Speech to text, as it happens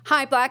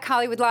Hi, Black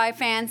Hollywood Live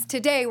fans.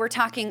 Today we're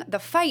talking the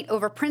fight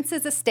over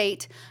Prince's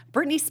estate,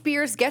 Britney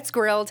Spears gets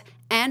grilled,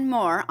 and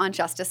more on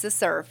Justice is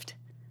Served.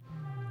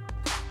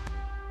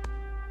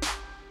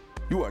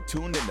 You are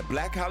tuned in to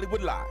Black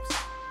Hollywood Lives.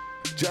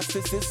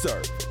 Justice is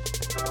served.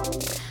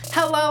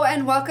 Hello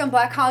and welcome,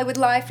 Black Hollywood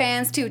Live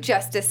fans, to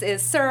Justice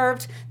is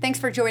Served. Thanks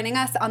for joining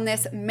us on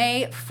this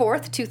May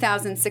 4th,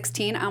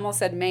 2016. I almost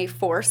said May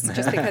 4th,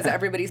 just because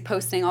everybody's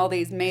posting all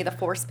these May the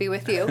Force be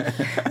with you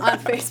on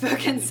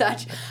Facebook and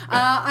such.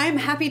 I'm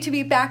happy to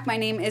be back. My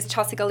name is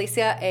Chelsea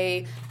Galicia,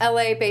 a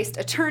LA-based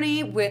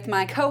attorney with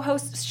my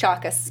co-host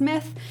Shaka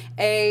Smith,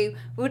 a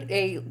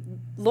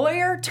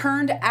lawyer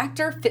turned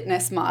actor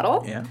fitness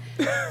model. Yeah.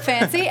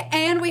 Fancy.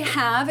 And we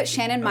have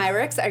Shannon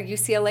Myrick, our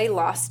UCLA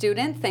law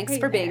student. Thanks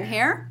for being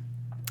here.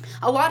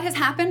 A lot has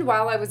happened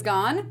while I was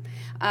gone,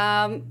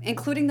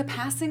 including the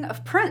passing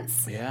of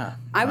Prince. Yeah.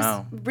 I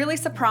was really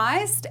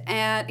surprised,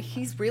 and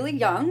he's really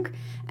young.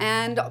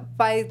 And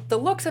by the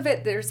looks of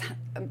it,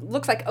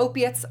 looks like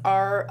opiates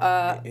are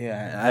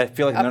I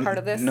feel like part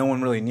of this. No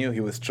one really knew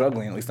he was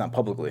struggling, at least not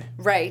publicly.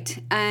 Right.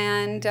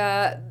 And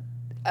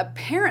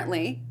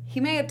apparently, he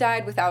may have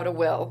died without a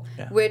will,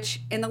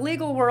 which in the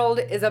legal world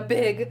is a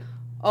big,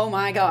 oh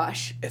my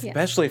gosh.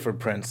 Especially for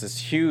Prince, this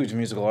huge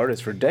musical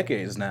artist for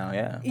decades now,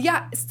 yeah.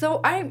 Yeah,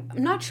 so I'm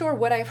not sure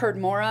what I've heard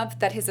more of,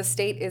 that his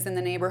estate is in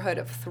the neighborhood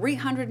of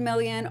 $300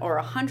 million or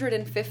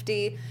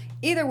 $150.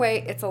 Either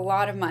way, it's a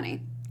lot of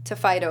money to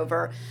fight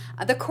over.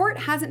 The court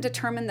hasn't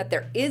determined that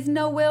there is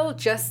no will,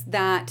 just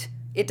that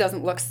it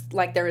doesn't look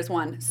like there is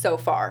one so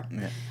far.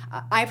 Yeah.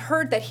 I've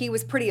heard that he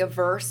was pretty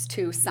averse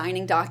to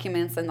signing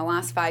documents in the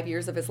last 5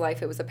 years of his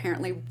life. It was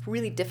apparently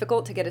really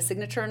difficult to get a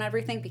signature and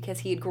everything because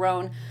he had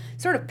grown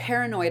sort of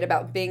paranoid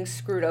about being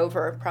screwed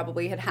over.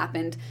 Probably had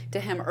happened to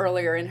him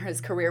earlier in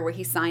his career where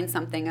he signed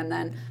something and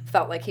then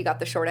felt like he got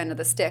the short end of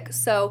the stick.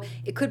 So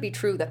it could be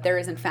true that there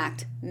is, in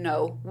fact,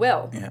 no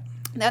will. Yeah.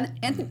 Then,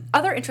 and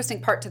other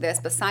interesting part to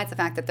this, besides the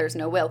fact that there's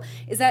no will,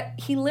 is that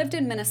he lived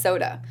in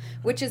Minnesota,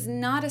 which is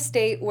not a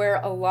state where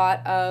a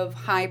lot of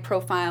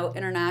high-profile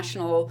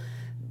international,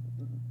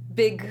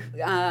 big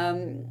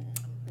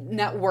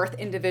net worth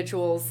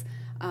individuals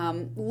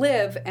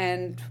live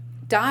and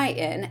die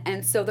in.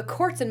 And so the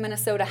courts in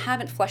Minnesota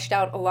haven't fleshed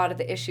out a lot of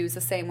the issues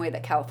the same way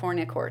that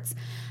California courts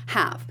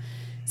have.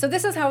 So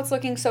this is how it's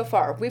looking so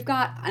far. We've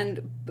got,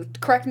 and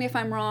correct me if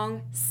I'm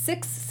wrong,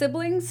 6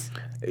 siblings?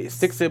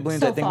 6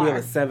 siblings. So I think far. we have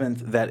a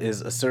 7th that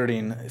is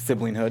asserting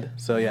siblinghood.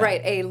 So yeah.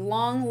 Right, a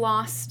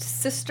long-lost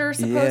sister,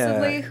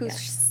 supposedly, who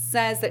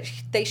says that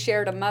they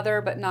shared a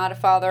mother but not a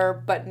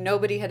father, but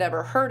nobody had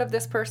ever heard of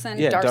this person,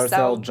 Yeah,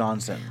 Darcel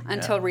Johnson.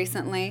 Until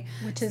recently.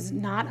 Which is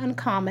not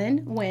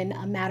uncommon when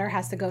a matter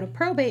has to go to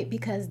probate,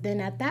 because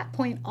then at that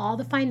point, all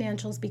the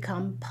financials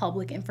become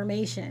public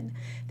information.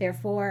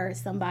 Therefore,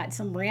 some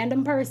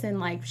random person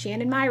like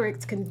Shannon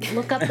Myrick can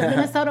look up the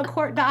Minnesota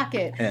court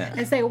docket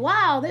and say,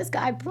 wow, this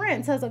guy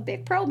Prince has a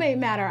big probate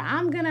matter.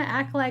 I'm going to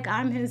act like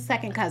I'm his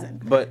second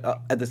cousin. But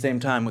at the same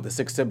time, with the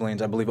 6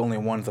 siblings, I believe only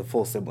one's a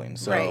full sibling.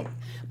 So right.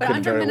 But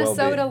under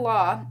Minnesota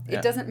law,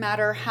 it doesn't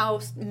matter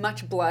how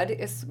much blood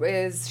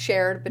is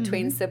shared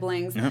between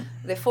siblings.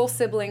 The full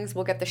siblings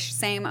will get the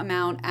same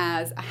amount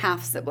as a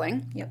half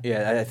sibling. Yep.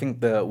 Yeah, I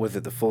think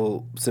the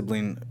full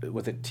sibling,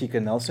 was it Tika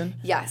Nelson?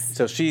 Yes.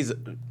 So she's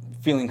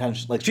feeling kind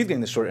of like she's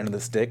getting the short end of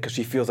the stick because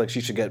she feels like she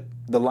should get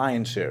the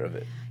lion's share of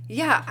it.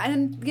 Yeah,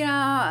 and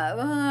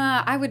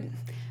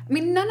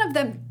none of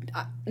them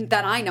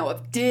that I know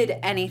of did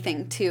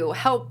anything to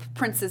help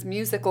Prince's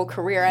musical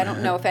career. I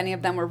don't know if any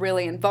of them were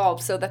really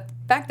involved. So the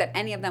fact that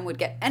any of them would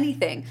get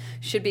anything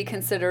should be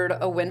considered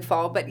a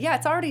windfall. But yeah,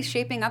 it's already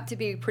shaping up to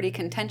be pretty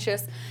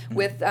contentious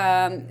with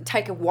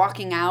Tyka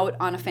walking out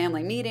on a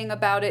family meeting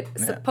about it,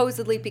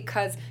 supposedly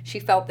because she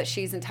felt that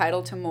she's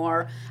entitled to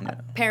more.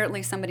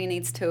 Apparently somebody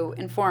needs to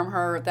inform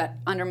her that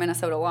under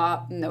Minnesota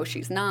law, no,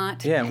 she's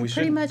not. Yeah, and we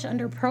pretty much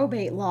under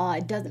probate law,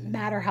 it doesn't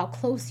matter how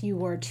close you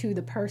were to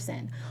the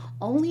person.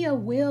 Only a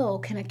will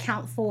can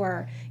account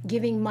for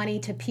giving money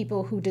to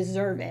people who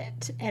deserve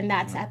it, and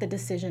that's at the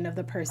decision of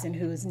the person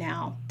who is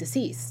now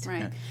deceased.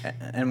 Right.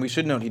 And we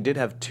should note he did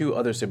have 2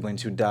 other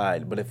siblings who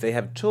died, but if they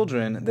have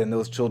children, then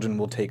those children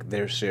will take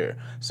their share.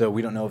 So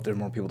we don't know if there are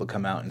more people to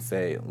come out and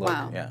say, look,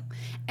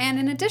 And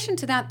in addition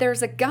to that,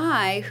 there's a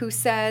guy who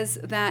says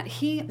that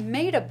he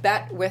made a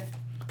bet with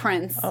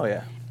Prince. Oh,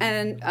 yeah.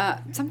 And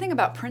something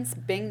about Prince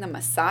being the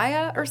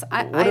Messiah, or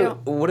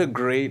what a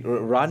great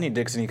Rodney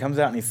Dixon. He comes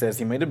out and he says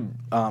he made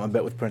a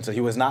bet with Prince that he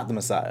was not the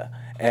Messiah,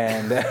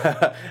 and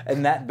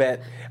and that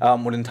bet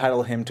would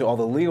entitle him to all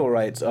the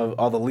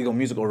legal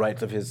musical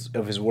rights of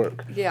his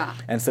work. Yeah.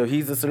 And so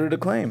he's asserted a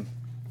claim.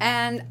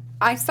 And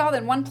I saw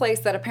in one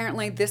place that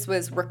apparently this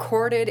was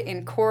recorded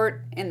in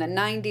court in the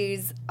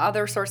 90s.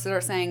 Other sources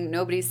are saying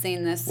nobody's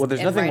seen this. Well,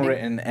 there's nothing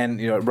written,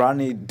 and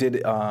Rodney did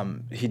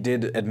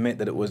admit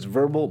that it was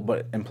verbal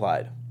but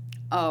implied.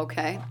 Oh,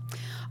 okay.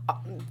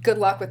 Good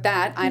luck with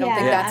that. I don't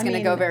think that's going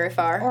to go very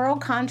far. Oral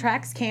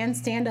contracts can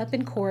stand up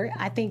in court.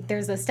 I think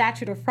there's a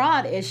statute of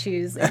fraud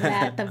issues in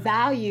that the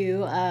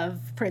value of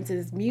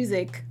Prince's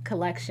music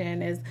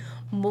collection is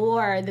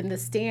more than the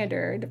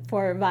standard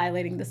for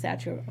violating the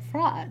statute of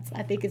frauds.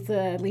 I think it's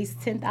at least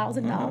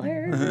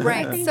 $10,000.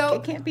 Right. I think So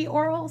it can't be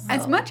oral. So.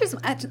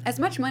 as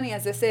much money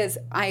as this is,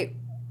 I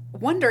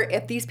wonder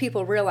if these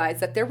people realize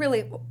that they're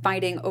really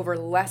fighting over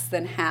less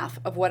than half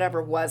of whatever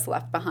was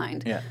left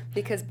behind. Yeah.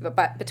 Because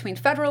between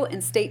federal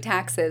and state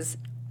taxes,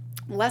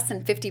 less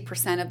than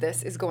 50% of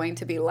this is going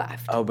to be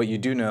left. Oh, but you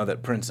do know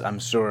that Prince, I'm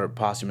sure,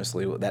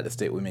 posthumously, that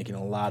estate will be making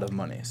a lot of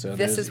money. So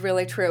This is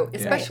really true.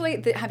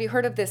 Especially, have you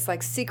heard of this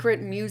like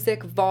secret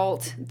music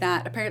vault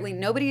that apparently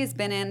nobody has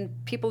been in?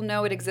 People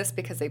know it exists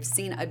because they've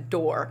seen a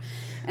door.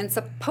 And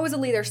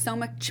supposedly there's so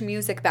much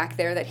music back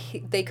there that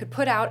they could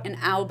put out an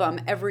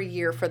album every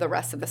year for the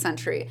rest of the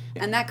century.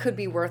 And that could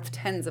be worth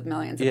tens of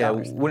millions of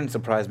dollars. Yeah, wouldn't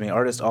surprise me.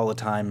 Artists all the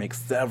time make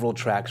several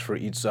tracks for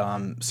each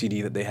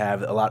CD that they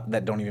have, a lot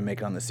that don't even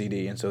make it on the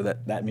CD, and so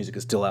that music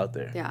is still out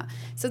there. Yeah.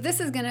 So this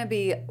is going to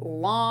be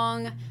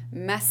long,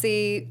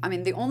 messy. I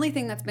mean, the only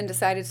thing that's been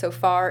decided so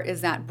far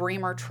is that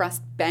Bremer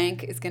Trust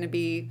Bank is going to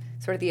be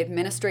sort of the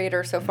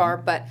administrator so far,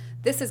 but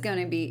this is going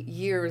to be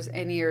years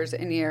and years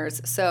and years.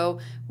 So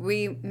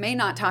we may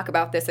not talk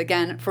about this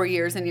again for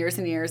years and years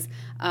and years.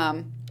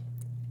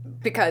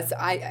 Because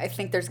I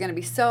think there's going to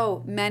be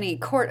so many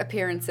court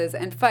appearances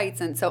and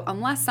fights, and so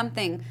unless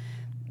something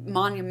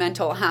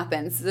monumental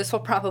happens, this will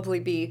probably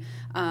be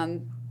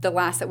the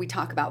last that we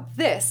talk about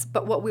this.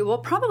 But what we will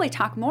probably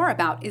talk more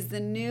about is the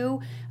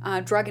new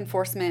drug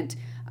enforcement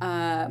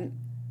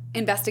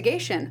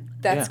investigation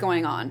that's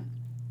going on.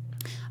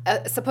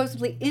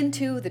 Supposedly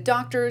into the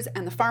doctors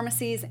and the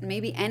pharmacies and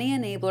maybe any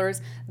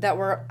enablers that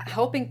were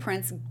helping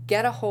Prince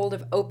get a hold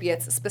of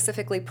opiates,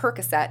 specifically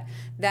Percocet,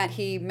 that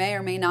he may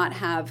or may not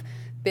have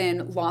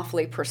been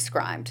lawfully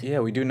prescribed. Yeah,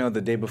 we do know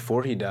the day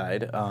before he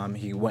died,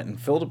 he went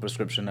and filled a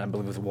prescription, I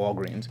believe, with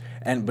Walgreens,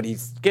 but he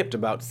skipped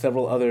about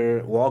several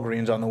other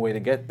Walgreens on the way to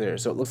get there.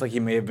 So it looks like he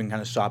may have been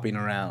kind of shopping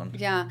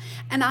around. Yeah,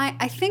 and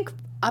I think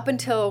up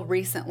until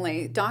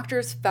recently,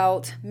 doctors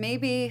felt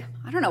maybe,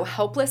 I don't know,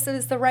 helpless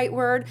is the right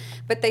word,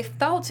 but they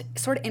felt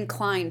sort of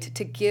inclined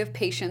to give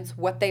patients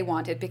what they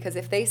wanted, because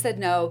if they said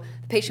no,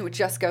 the patient would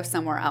just go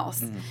somewhere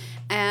else.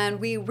 And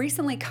we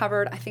recently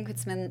covered, I think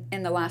it's been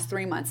in the last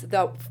 3 months,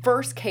 the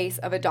first case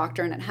of a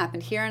doctor, and it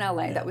happened here in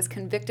LA, that was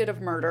convicted of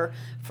murder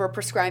for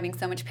prescribing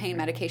so much pain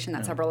medication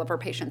that several of our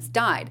patients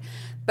died.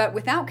 But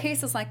without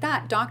cases like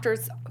that,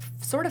 doctors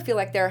sort of feel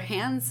like their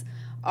hands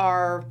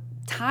are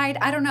tied,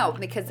 I don't know,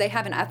 because they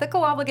have an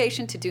ethical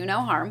obligation to do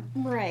no harm.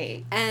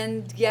 Right.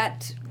 And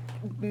yet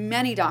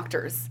many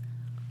doctors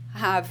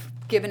have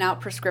given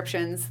out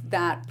prescriptions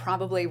that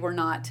probably were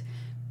not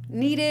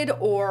needed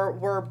or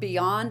were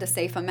beyond a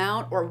safe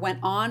amount or went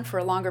on for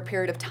a longer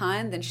period of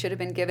time than should have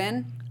been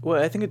given.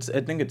 Well, I think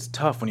it's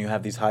tough when you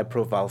have these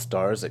high-profile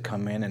stars that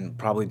come in and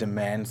probably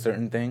demand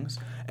certain things,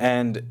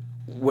 and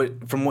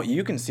from what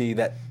you can see,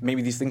 that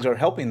maybe these things are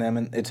helping them,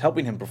 and it's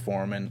helping him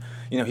perform, and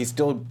he's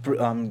still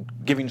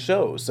giving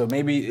shows. So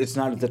maybe it's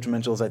not as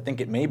detrimental as I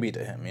think it may be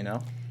to him.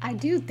 I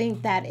do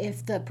think that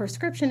if the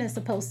prescription is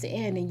supposed to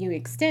end and you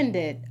extend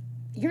it,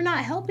 you're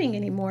not helping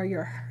anymore,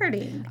 you're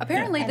hurting.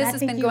 Apparently this has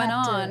been going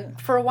on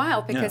for a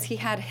while, because he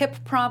had hip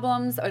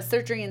problems, a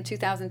surgery in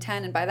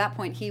 2010, and by that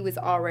point he was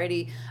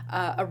already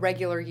a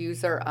regular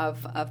user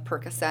of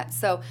Percocet.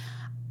 So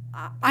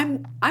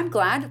I'm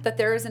glad that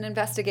there is an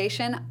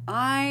investigation.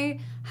 I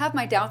have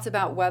my doubts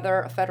about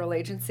whether a federal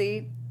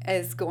agency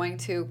is going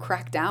to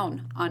crack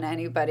down on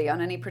anybody,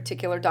 on any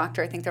particular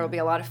doctor. I think there will be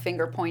a lot of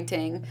finger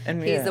pointing.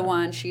 And he's the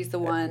one, she's the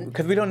one.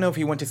 Because we don't know if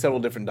he went to several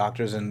different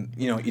doctors, and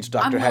each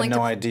doctor had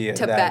no idea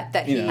to bet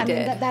that he did. I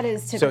mean, that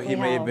is typically so he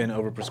may have been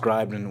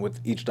overprescribed, and with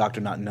each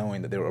doctor not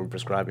knowing that they were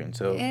overprescribing.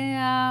 So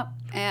yeah,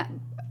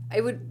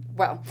 it would.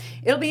 Well,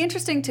 it'll be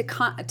interesting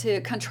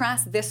to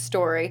contrast this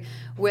story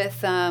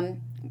with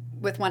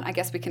one I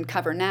guess we can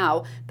cover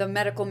now, the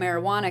medical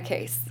marijuana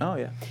case. Oh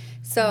yeah.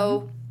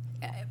 So.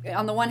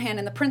 On the one hand,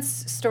 in the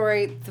Prince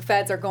story, the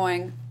feds are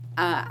going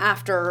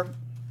after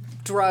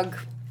drug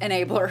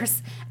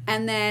enablers.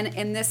 And then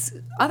in this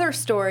other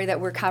story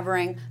that we're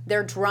covering,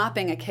 they're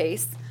dropping a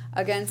case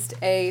against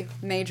a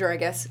major, I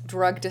guess,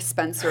 drug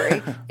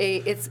dispensary.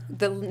 It's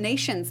the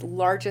nation's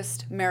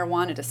largest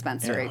marijuana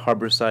dispensary. Yeah,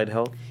 Harborside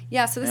Health.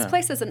 Yeah, so this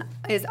place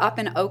is up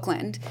in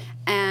Oakland,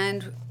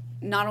 and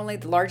not only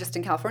the largest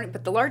in California,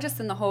 but the largest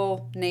in the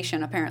whole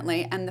nation,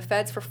 apparently. And the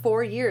feds for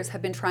 4 years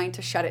have been trying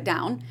to shut it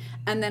down,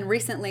 and then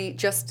recently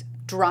just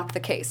dropped the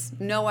case.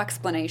 No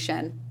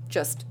explanation,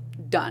 just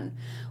done.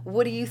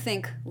 What do you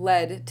think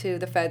led to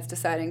the feds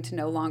deciding to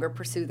no longer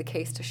pursue the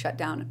case to shut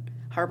down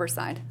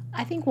Harborside?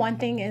 I think one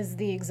thing is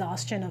the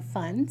exhaustion of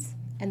funds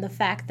and the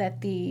fact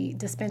that the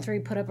dispensary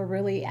put up a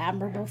really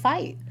admirable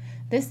fight.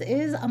 This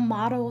is a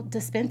model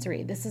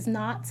dispensary. This is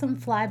not some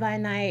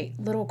fly-by-night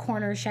little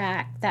corner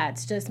shack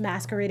that's just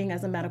masquerading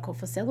as a medical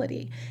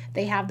facility.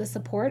 They have the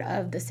support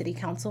of the city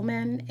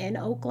councilmen in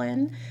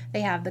Oakland.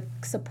 They have the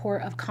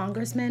support of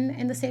congressmen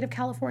in the state of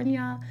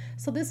California.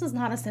 So this is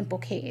not a simple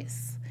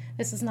case.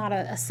 This is not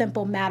a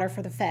simple matter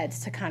for the feds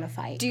to kind of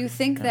fight. Do you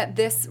think that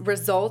this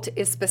result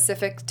is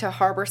specific to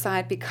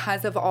Harborside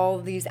because of all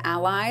of these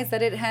allies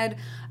that it had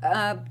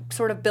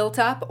sort of built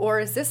up, or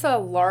is this a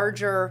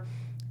larger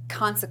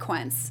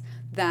consequence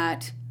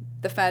that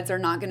the feds are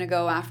not going to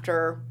go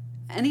after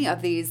any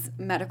of these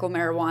medical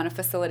marijuana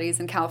facilities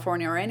in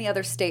California or any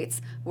other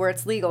states where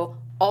it's legal,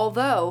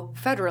 although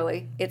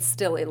federally it's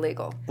still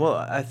illegal? Well,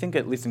 I think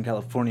at least in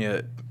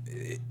California,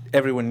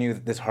 everyone knew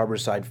that this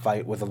Harborside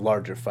fight was a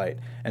larger fight.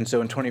 And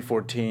so in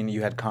 2014,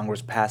 you had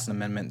Congress pass an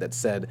amendment that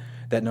said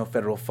that no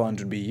federal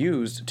funds would be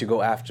used to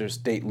go after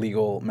state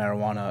legal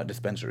marijuana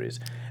dispensaries.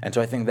 And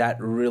so I think that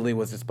really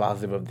was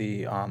dispositive of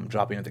the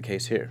dropping of the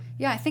case here.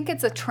 Yeah, I think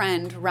it's a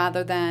trend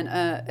rather than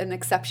an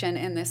exception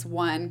in this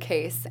one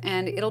case.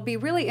 And it'll be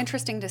really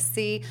interesting to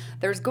see.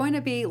 There's going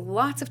to be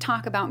lots of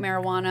talk about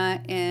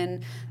marijuana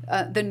in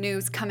the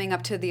news coming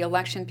up to the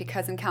election,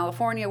 because in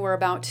California we're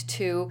about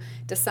to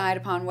decide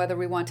upon whether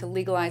we want to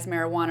legalize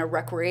marijuana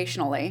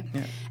recreationally.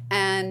 Yeah.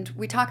 And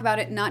we talk about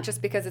it not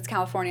just because it's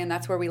California and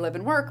that's where we live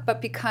and work,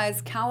 but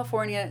because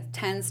California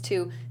tends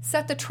to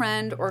set the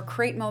trend or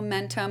create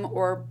momentum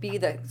or be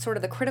the sort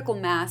of the critical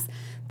mass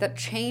that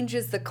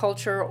changes the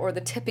culture or the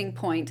tipping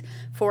point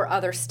for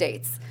other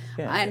states.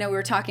 Yeah. I know we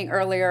were talking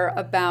earlier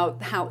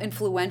about how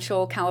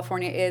influential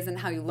California is and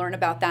how you learn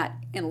about that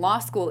in law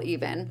school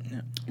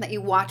even, that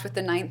you watch with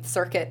the Ninth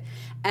Circuit.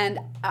 And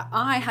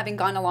I, having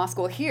gone to law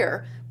school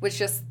here, was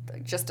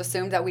just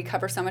assumed that we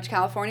cover so much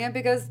California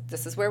because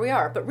this is where we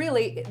are. But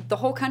really, the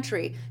whole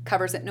country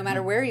covers it no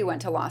matter where you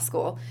went to law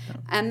school.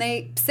 And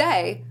they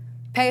say,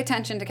 pay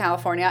attention to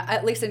California.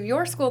 At least in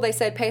your school, they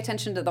said pay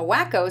attention to the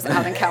wackos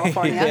out in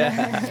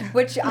California,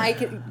 which I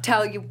can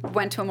tell you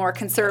went to a more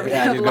conservative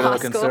Yeah, you go law to a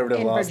conservative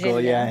school. law school,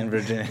 yeah, in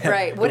Virginia.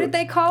 Right. What did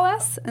they call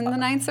us in the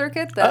Ninth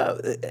Circuit?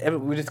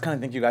 We just kind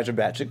of think you guys are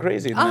batshit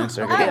crazy in the Ninth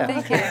Circuit. okay,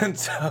 thank you. And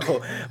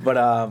so,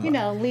 but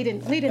leading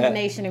the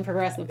nation in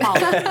progressive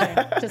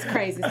politics, just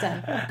crazy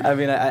stuff. I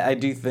mean, I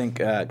do think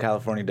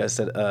California does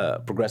set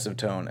a progressive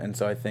tone, and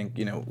so I think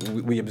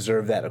we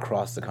observe that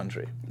across the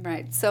country.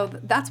 Right. So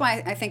that's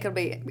why I think it'll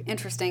be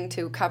interesting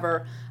to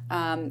cover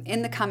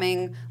in the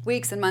coming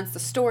weeks and months the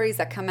stories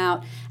that come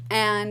out,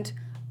 and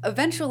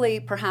eventually,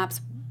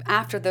 perhaps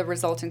after the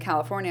result in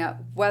California,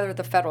 whether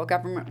the federal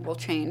government will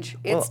change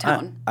its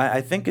tone.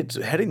 I think it's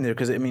heading there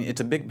because, I mean, it's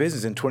a big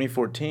business. In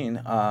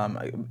 2014,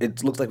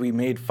 it looks like we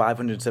made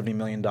 $570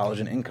 million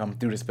in income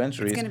through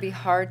dispensaries. It's going to be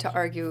hard to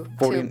argue.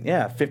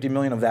 50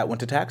 million of that went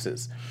to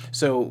taxes.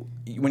 So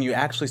when you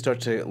actually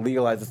start to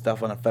legalize the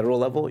stuff on a federal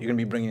level, you're going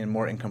to be bringing in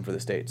more income for the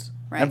states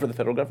and for the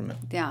federal government.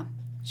 Yeah.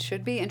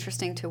 Should be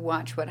interesting to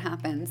watch what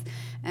happens.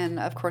 And,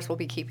 of course, we'll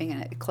be keeping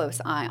a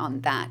close eye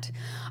on that.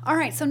 All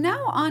right, so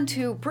now on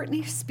to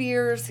Britney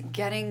Spears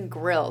getting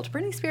grilled.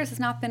 Britney Spears has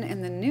not been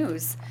in the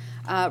news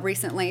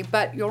recently,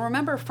 but you'll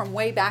remember from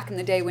way back in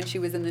the day when she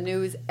was in the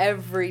news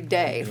every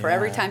day for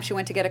every time she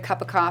went to get a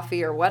cup of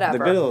coffee or whatever.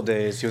 The good old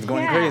days. She was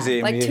going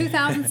crazy. Like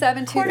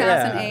 2007,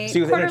 2008. She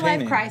was Quarter entertaining.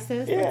 life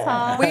crisis. That's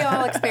all. We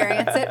all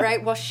experience it,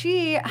 right? Well,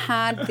 she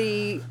had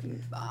the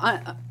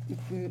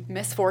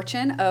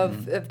misfortune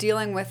of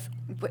dealing with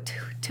what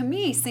to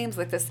me seems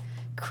like this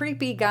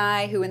creepy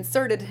guy who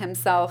inserted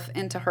himself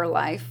into her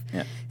life,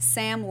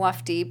 Sam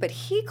Lufty, but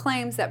he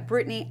claims that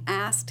Britney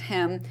asked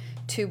him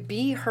to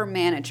be her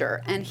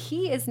manager, and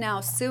he is now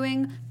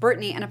suing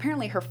Britney and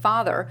apparently her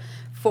father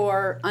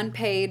for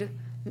unpaid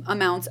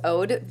amounts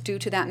owed due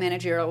to that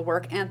managerial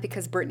work and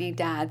because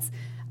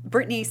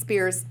Britney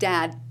Spears'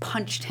 dad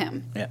punched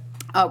him. Yeah.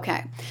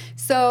 Okay,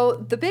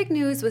 so the big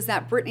news was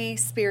that Britney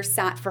Spears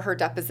sat for her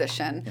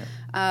deposition,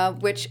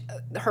 which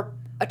her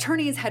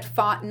attorneys had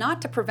fought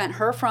not to prevent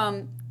her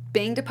from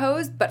being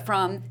deposed, but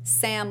from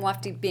Sam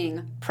Lufty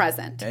being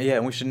present. Yeah,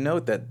 and we should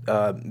note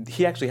that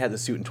he actually had the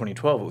suit in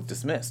 2012. It was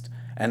dismissed,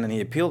 and then he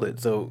appealed it.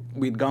 So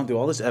we'd gone through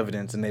all this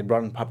evidence, and they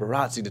brought in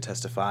paparazzi to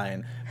testify,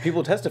 and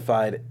people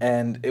testified,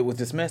 and it was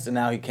dismissed, and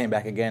now he came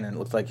back again, and it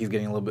looks like he's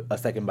getting a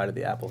second bite of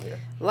the apple here.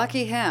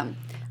 Lucky him.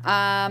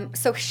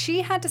 So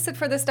she had to sit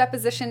for this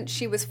deposition.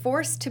 She was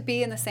forced to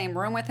be in the same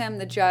room with him.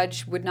 The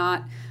judge would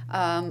not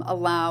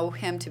allow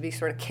him to be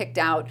sort of kicked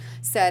out,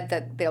 said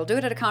that they'll do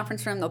it at a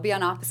conference room, they'll be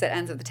on opposite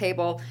ends of the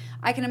table.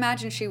 I can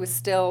imagine she was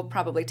still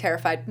probably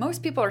terrified.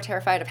 Most people are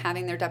terrified of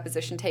having their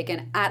deposition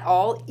taken at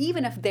all,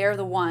 even if they're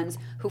the ones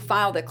who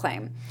filed a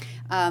claim.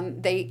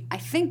 I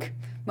think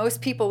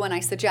most people, when I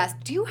suggest,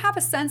 do you have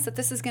a sense that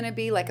this is going to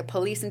be like a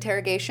police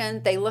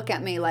interrogation? They look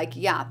at me like,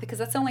 yeah, because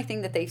that's the only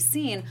thing that they've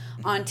seen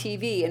on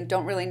TV and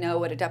don't really know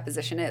what a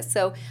deposition is.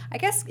 So I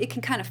guess it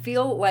can kind of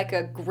feel like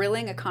a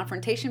grilling, a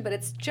confrontation, but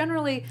it's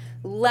generally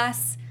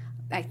less,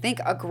 I think,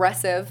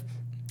 aggressive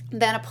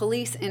than a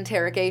police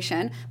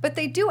interrogation. But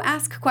they do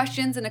ask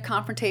questions in a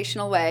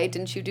confrontational way.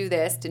 Didn't you do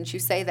this? Didn't you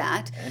say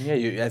that? And yeah,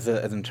 as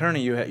an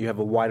attorney, you have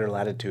a wider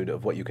latitude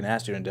of what you can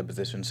ask during a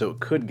deposition, so it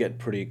could get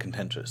pretty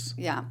contentious.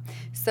 Yeah.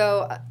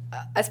 So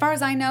as far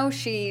as I know,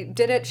 she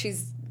did it.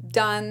 She's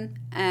done,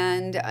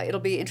 and it'll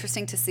be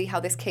interesting to see how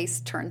this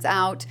case turns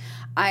out.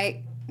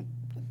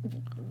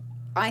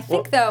 I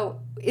think, though,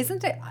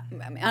 isn't it,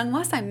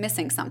 unless I'm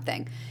missing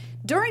something,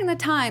 during the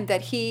time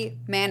that he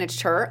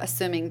managed her,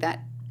 assuming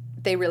that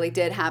they really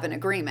did have an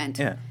agreement,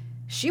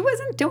 she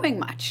wasn't doing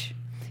much.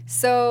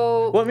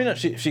 So... Well, I mean,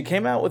 she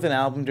came out with an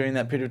album during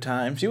that period of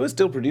time. She was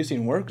still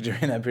producing work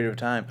during that period of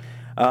time.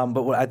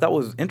 But what I thought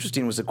was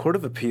interesting was the Court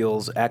of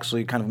Appeals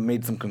actually kind of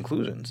made some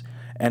conclusions.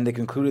 And they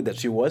concluded that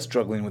she was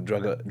struggling with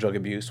drug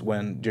abuse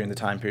during the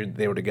time period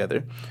they were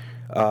together.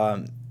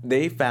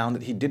 They found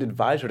that he did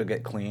advise her to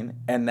get clean,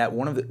 and that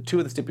two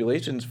of the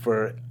stipulations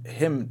for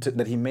him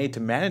that he made to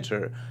manage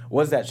her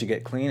was that she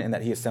get clean and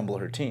that he assemble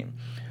her team.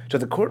 So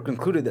the court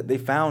concluded that they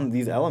found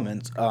these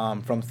elements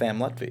from Sam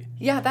Lutfi.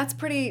 Yeah, that's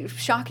pretty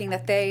shocking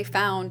that they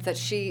found that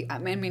she, I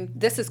mean,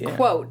 this is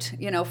quote,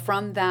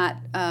 from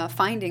that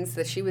findings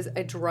that she was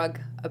a drug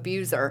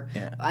abuser.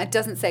 Yeah. It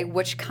doesn't say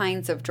which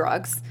kinds of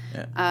drugs.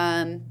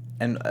 Yeah.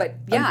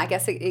 I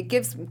guess it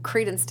gives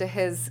credence to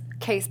his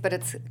case, but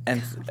it's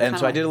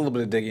so I did a little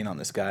bit of digging on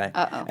this guy,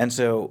 and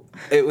so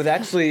it was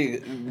actually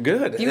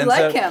good. You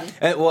like him?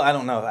 Well, I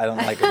don't know. I don't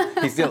like him.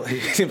 He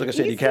seems like a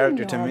shady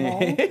character to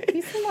me.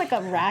 He seemed like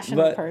a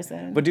rational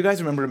person. But do you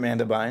guys remember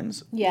Amanda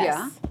Bynes? Yes.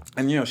 Yeah.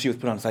 And she was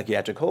put on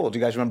psychiatric hold. Do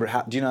you guys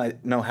remember do you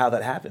know how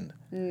that happened?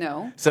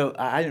 No. So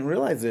I didn't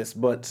realize this,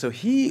 but so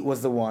he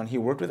was the one. He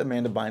worked with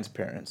Amanda Bynes'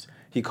 parents.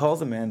 He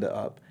calls Amanda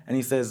up and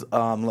he says,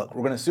 "Look,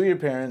 we're going to sue your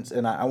parents,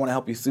 and I want to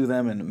help you sue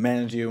them and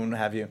manage you and what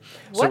have you."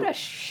 What a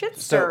shitster!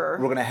 So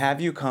we're going to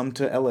have you come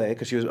to L.A.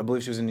 because I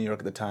believe she was in New York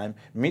at the time.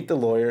 Meet the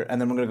lawyer, and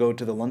then we're going to go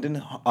to the London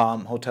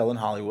hotel in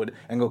Hollywood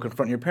and go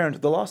confront your parents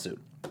with the lawsuit.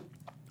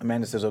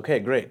 Amanda says, "Okay,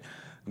 great."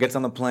 Gets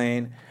on the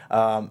plane.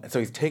 So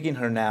he's taking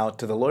her now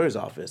to the lawyer's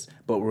office.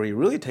 But where he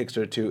really takes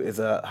her to is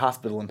a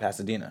hospital in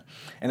Pasadena.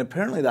 And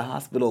apparently the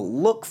hospital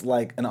looks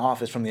like an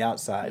office from the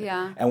outside.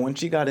 Yeah. And when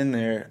she got in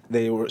there,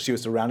 she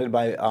was surrounded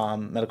by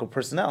medical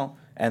personnel,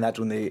 and that's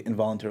when they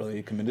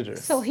involuntarily committed her.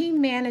 So he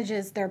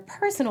manages their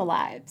personal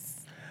lives.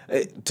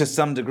 To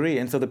some degree.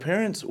 And so the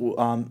parents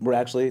were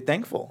actually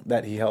thankful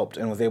that he helped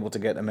and was able to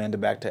get Amanda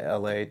back to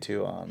L.A.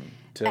 to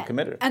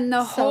commit her. And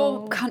the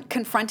whole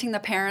confronting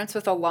the parents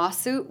with a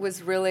lawsuit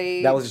was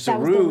really... That was just a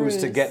ruse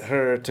to get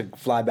her to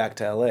fly back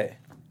to L.A.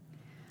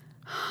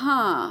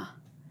 Huh.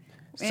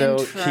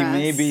 So he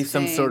may be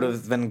some sort of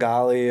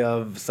Svengali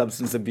of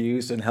substance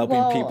abuse and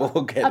helping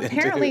people get into it.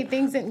 Apparently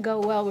things didn't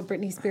go well with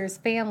Britney Spears'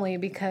 family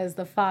because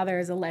the father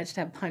is alleged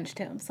to have punched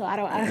him. So I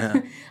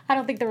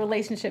don't think the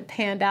relationship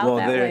panned out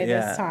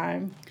this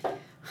time.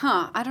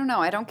 I don't know.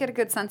 I don't get a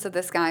good sense of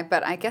this guy,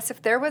 but I guess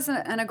if there was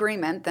an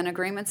agreement, then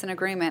agreement's an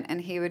agreement,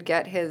 and he would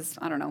get his,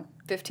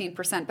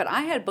 15%. But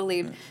I had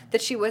believed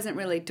that she wasn't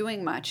really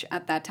doing much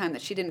at that time,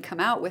 that she didn't come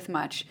out with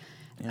much.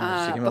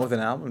 Yeah, she came out with an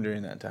album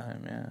during that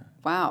time, yeah.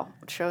 Wow,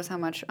 it shows how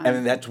much... And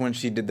then that's when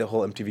she did the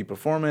whole MTV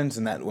performance,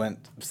 and that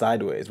went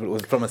sideways. It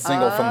was from a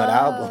single from that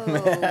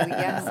album. Oh,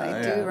 yes,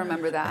 I do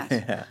remember that.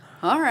 Yeah.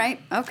 All right,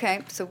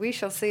 okay, so we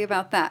shall see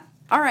about that.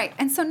 All right,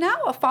 and so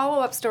now a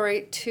follow-up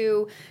story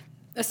to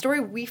a story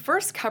we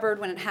first covered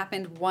when it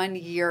happened 1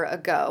 year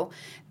ago.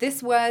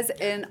 This was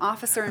an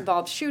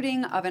officer-involved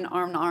shooting of an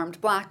unarmed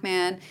black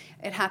man.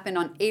 It happened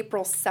on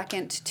April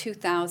 2nd,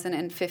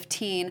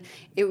 2015.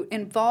 It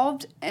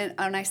involved, and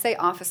I say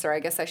officer,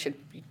 I guess I should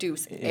do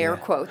air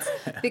quotes,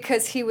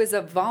 because he was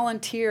a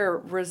volunteer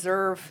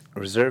reserve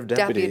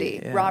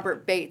deputy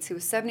Robert Bates, who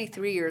was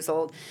 73 years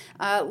old.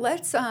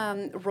 Let's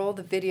roll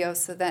the video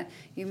so that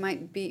you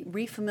might be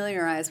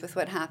refamiliarized with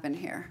what happened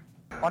here.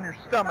 On your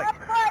stomach.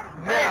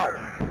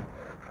 Now.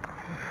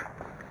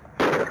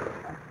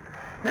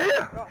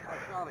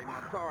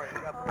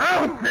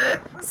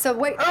 So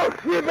wait. Oh,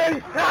 shit,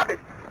 man, stop it.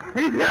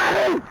 He's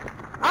got him.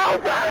 Oh,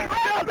 God,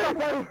 stop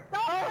it.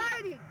 Stop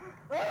fighting.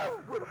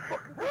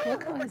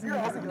 Look how his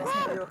nose is.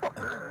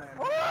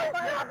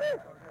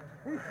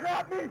 He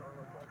shot me.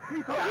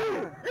 He shot me.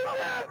 You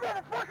mad,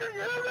 motherfucker, you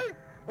hear me?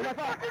 I'm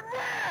fucking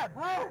mad.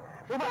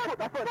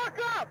 Fuck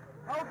up.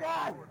 Oh,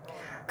 God.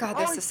 God,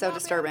 this is so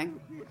disturbing.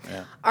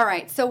 Yeah. All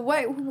right, so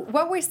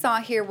what we saw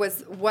here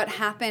was what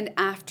happened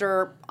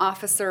after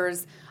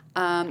officers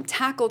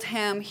tackled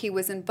him. He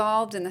was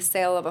involved in the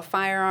sale of a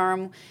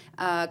firearm.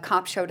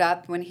 Cops showed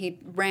up. When he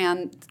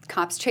ran,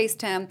 cops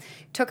chased him,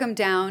 took him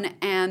down,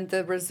 and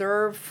the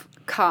reserve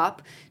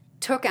cop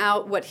took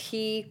out what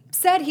he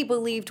said he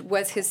believed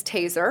was his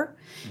taser,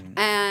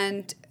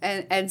 and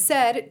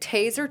said,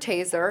 "Taser,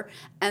 taser,"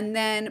 and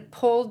then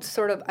pulled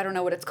sort of, I don't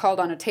know what it's called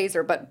on a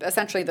taser, but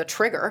essentially the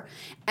trigger,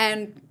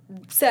 and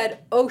said,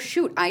 "Oh,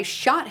 shoot, I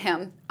shot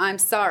him. I'm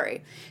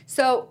sorry."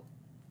 So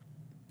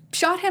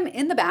shot him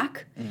in the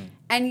back,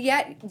 and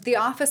yet the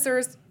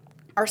officers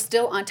are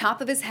still on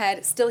top of his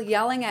head, still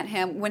yelling at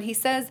him. When he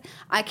says,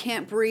 "I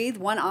can't breathe,"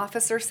 one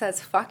officer says,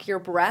 "Fuck your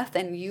breath,"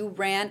 and you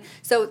ran.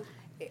 So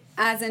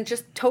as in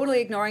just totally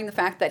ignoring the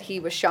fact that he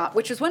was shot,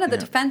 which was one of the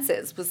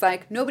defenses, was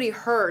like, nobody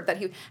heard that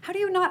he... How do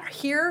you not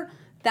hear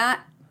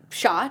that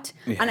shot?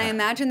 Yeah. And I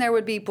imagine there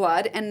would be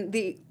blood, and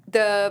the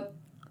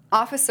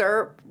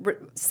officer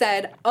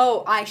said,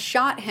 "Oh, I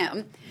shot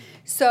him."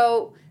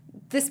 So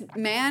this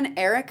man,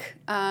 Eric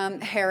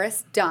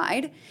Harris,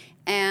 died,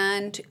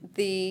 And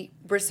the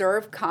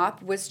reserve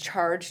cop was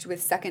charged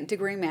with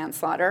second-degree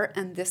manslaughter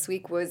and this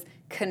week was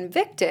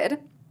convicted.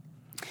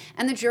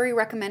 And the jury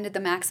recommended the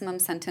maximum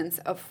sentence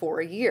of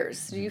 4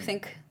 years. Do you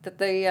think that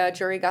the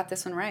jury got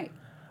this one right?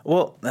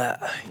 Well,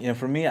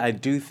 for me, I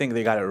do think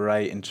they got it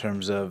right in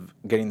terms of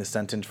getting the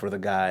sentence for the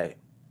guy.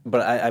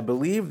 But I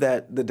believe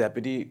that the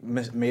deputy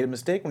made a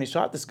mistake when he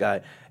shot this guy.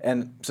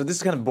 And so this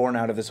is kind of born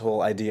out of this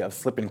whole idea of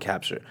slip and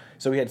capture.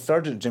 So we had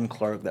Sergeant Jim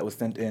Clark that was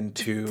sent in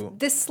to...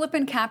 This slip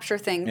and capture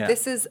thing,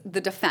 this is the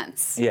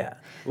defense. Yeah.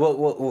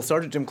 Well,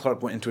 Sergeant Jim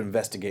Clark went in to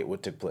investigate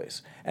what took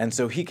place. And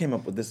so he came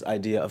up with this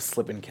idea of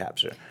slip and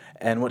capture.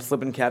 And what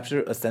slip and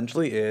capture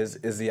essentially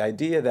is the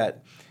idea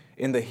that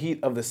in the heat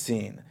of the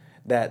scene,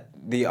 that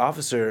the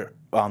officer,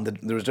 the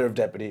reserve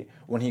deputy,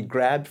 when he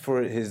grabbed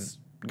for his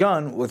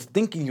gun, was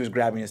thinking he was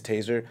grabbing his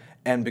taser,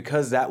 and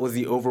because that was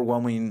the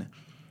overwhelming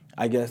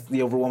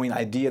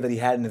idea that he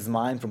had in his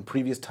mind from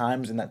previous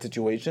times in that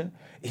situation,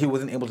 he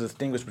wasn't able to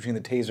distinguish between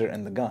the taser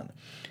and the gun.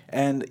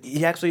 And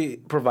he actually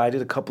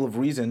provided a couple of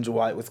reasons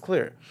why it was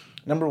clear.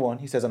 Number one,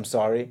 he says, "I'm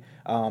sorry,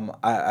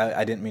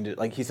 I didn't mean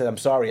to," he said, "I'm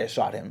sorry, I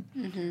shot him."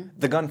 Mm-hmm.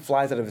 The gun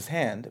flies out of his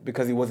hand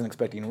because he wasn't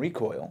expecting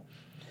recoil.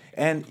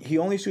 And he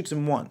only shoots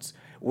him once,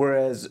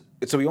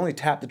 so he only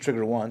tapped the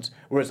trigger once,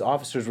 whereas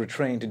officers were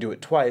trained to do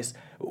it twice,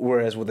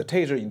 whereas with a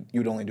taser,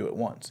 you'd only do it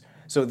once.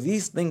 So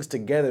these things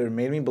together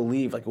made me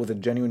believe it was a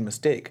genuine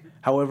mistake.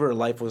 However,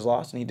 life was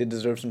lost, and he did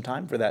deserve some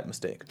time for that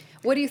mistake.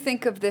 What do you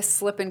think of this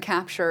slip and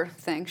capture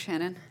thing,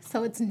 Shannon?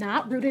 So it's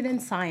not rooted in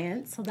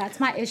science. So that's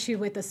my issue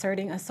with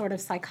asserting a sort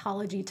of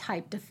psychology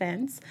type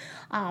defense.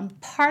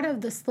 Part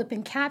of the slip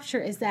and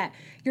capture is that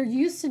you're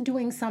used to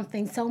doing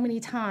something so many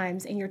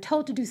times and you're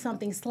told to do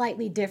something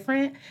slightly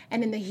different.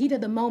 And in the heat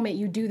of the moment,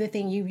 you do the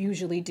thing you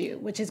usually do,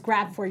 which is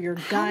grab for your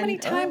gun. How many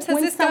times has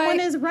when this guy... someone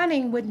is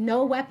running with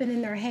no weapon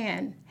in their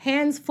hand,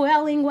 hands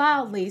flailing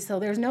wildly, so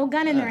there's no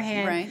gun in their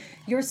hand. Right.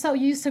 You're so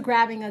used to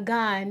grabbing a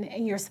gun,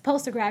 and you're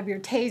supposed to grab your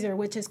taser,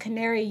 which is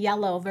canary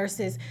yellow,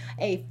 versus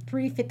a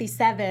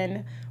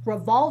 .357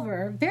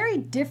 revolver. Very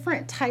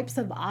different types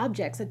of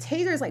objects. A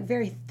taser is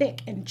very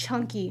thick and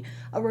chunky.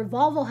 A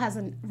revolver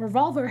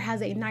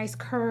has a nice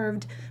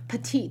curved,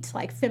 petite,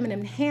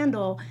 feminine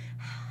handle.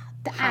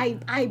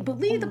 I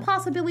believe the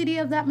possibility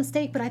of that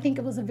mistake, but I think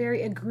it was a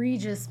very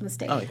egregious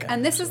mistake. Okay.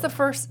 And this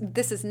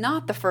is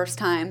not the first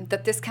time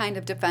that this kind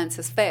of defense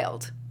has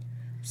failed.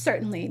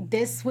 Certainly.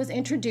 This was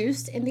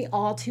introduced in the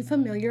all too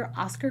familiar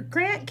Oscar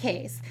Grant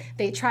case.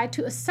 They tried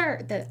to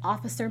assert that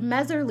Officer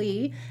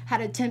Meserly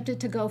had attempted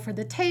to go for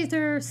the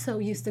taser, so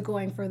used to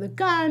going for the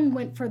gun,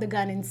 went for the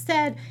gun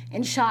instead,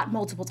 and shot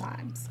multiple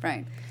times.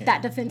 Right.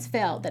 That defense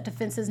failed. That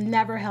defense is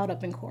never held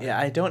up in court. Yeah,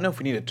 I don't know if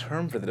we need a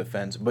term for the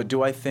defense, but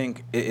do I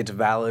think it's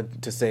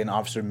valid to say an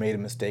officer made a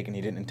mistake and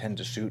he didn't intend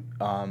to shoot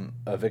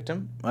a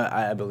victim?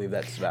 I believe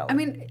that's valid. I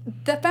mean,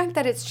 the fact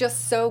that it's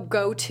just so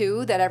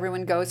go-to that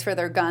everyone goes for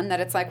their gun, that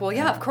it's well,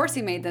 yeah, of course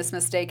he made this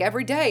mistake.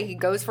 Every day he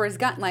goes for his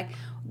gun.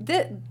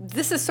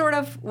 This is sort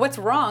of what's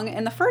wrong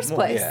in the first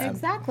place. Yeah.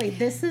 Exactly.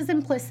 This is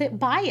implicit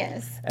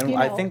bias. And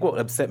I think what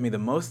upset me the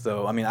most,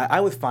 though, I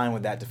was fine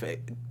with that.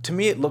 To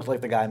me, it looked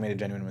like the guy made a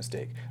genuine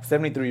mistake.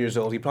 73 years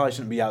old, he probably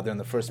shouldn't be out there in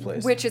the first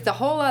place. Which is a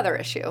whole other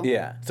issue.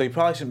 Yeah, so he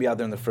probably shouldn't be out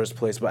there in the first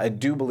place, but I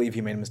do believe he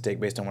made a mistake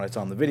based on what I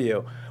saw in the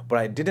video. What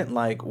I didn't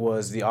like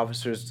was the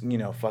officers,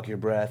 fuck your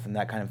breath and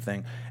that kind of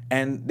thing.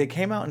 And they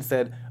came out and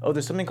said, oh,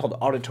 there's something called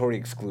auditory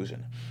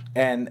exclusion.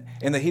 And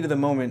in the heat of the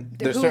moment,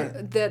 the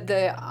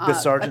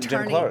Sergeant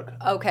attorney, Jim Clark.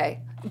 Okay.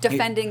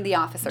 Defending the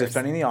officers.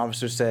 Defending the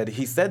officers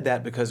he said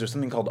that because there's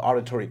something called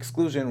auditory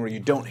exclusion where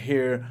you don't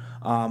hear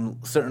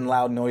certain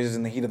loud noises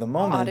in the heat of the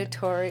moment.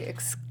 Auditory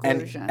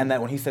exclusion. And that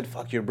when he said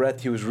fuck your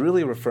breath, he was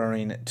really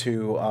referring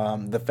to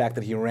the fact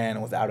that he ran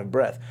and was out of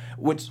breath,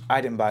 which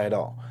I didn't buy at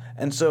all.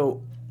 And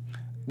so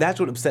that's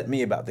what upset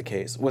me about the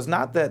case, was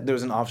not that there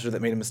was an officer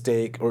that made a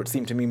mistake, or it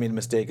seemed to me made a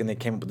mistake and they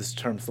came up with this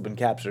term slip and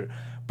capture,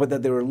 but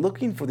that they were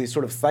looking for these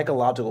sort of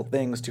psychological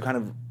things to kind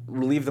of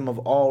relieve them of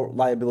all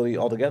liability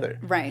altogether.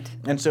 Right.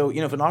 And so,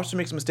 if an officer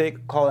makes a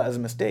mistake, call it as a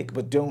mistake,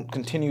 but don't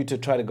continue to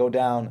try to go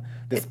down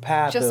this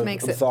path of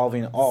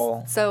absolving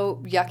all.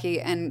 So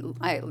yucky, and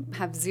I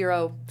have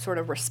zero sort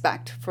of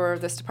respect for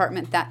this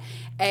department that,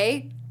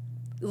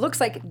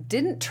 looks like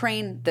didn't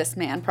train this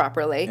man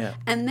properly,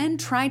 and then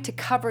tried to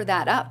cover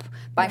that up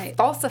by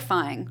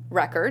falsifying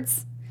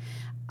records.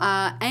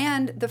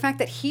 And the fact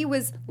that he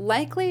was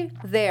likely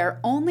there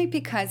only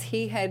because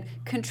he had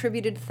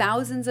contributed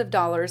thousands of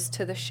dollars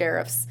to the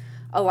sheriff's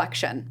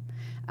election.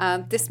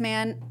 This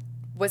man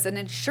was an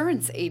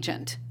insurance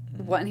agent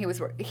when he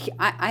was.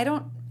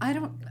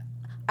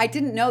 I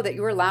didn't know that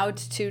you were allowed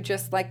to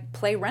just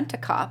play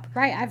rent-a-cop.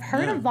 Right. I've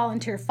heard of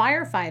volunteer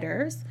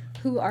firefighters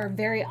who are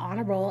very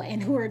honorable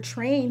and who are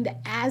trained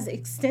as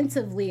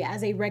extensively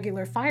as a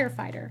regular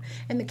firefighter.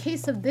 In the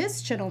case of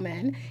this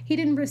gentleman, he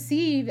didn't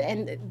receive,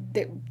 and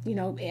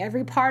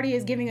every party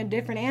is giving a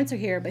different answer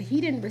here, but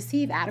he didn't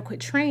receive adequate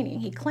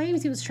training. He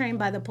claims he was trained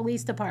by the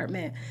police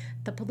department.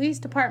 The police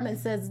department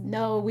says,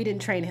 no, we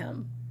didn't train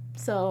him.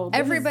 So this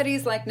is-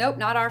 Everybody's like, nope,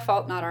 not our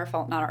fault, not our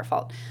fault, not our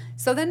fault.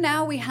 So then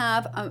now we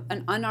have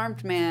an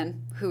unarmed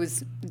man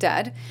who's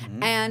dead,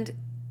 and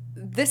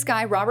this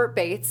guy, Robert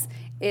Bates,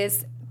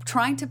 is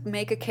trying to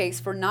make a case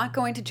for not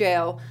going to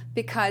jail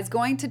because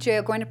going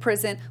to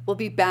prison will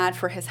be bad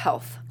for his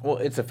health. Well,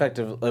 it's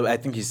effective. I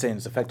think he's saying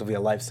it's effectively a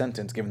life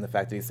sentence, given the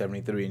fact that he's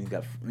 73 and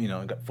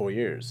he's got 4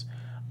 years.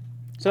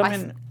 So I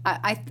mean,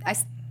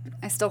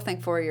 I still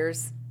think 4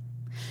 years.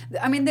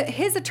 I mean,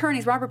 his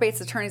attorneys, Robert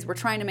Bates' attorneys, were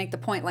trying to make the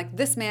point, like,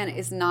 this man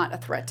is not a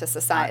threat to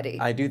society.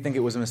 I do think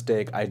it was a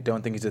mistake. I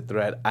don't think he's a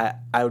threat.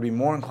 I would be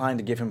more inclined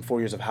to give him 4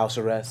 years of house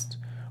arrest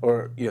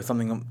or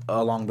something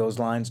along those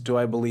lines. Do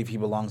I believe he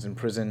belongs in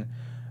prison?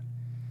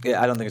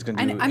 Yeah, I don't think it's going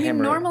to do I mean, him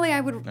or- normally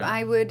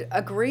I would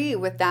agree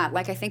with that.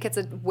 Like, I think it's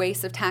a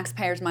waste of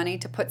taxpayers' money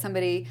to put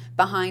somebody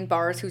behind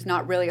bars who's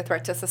not really a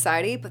threat to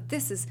society. But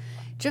this is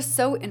just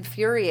so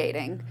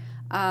infuriating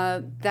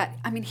that,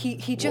 I mean, he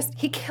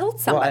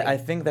killed somebody. Well, I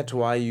think that's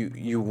why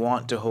you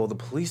want to hold the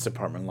police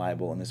department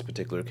liable in this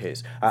particular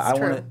case. I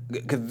want to,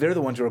 because they're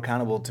the ones who are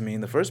accountable to me in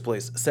the first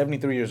place.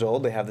 73 years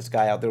old, they have this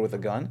guy out there with a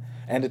gun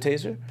and a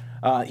taser.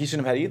 He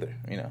shouldn't have had either,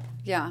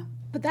 Yeah.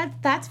 But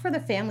that's for the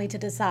family to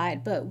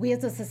decide. But we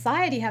as a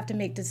society have to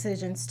make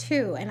decisions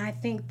too. And I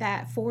think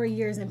that 4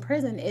 years in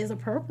prison is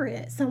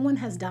appropriate. Someone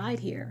has died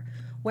here,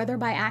 whether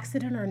by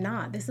accident or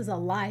not. This is a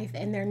life,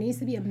 and there needs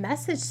to be a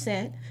message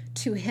sent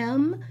to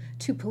him,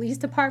 to police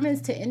departments,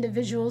 to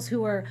individuals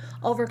who are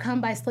overcome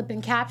by slip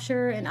and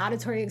capture and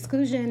auditory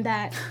exclusion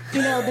that,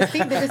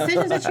 the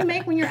decisions that you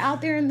make when you're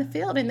out there in the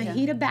field in the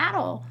heat of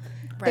battle,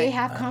 they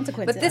have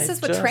consequences. But this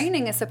is what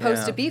training is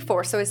supposed to be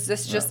for. So is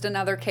this just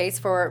another case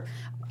for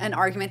an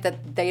argument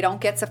that they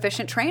don't get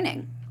sufficient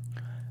training?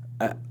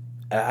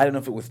 I don't know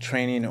if it was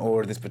training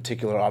or this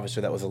particular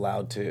officer that was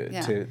allowed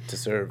to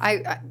serve.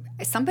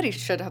 Somebody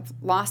should have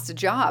lost a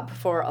job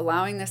for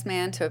allowing this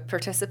man to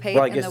participate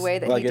in the way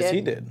that I guess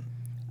he did.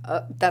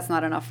 That's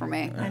not enough for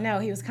me. I know,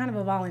 he was kind of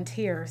a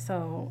volunteer,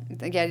 so Yeah,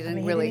 he didn't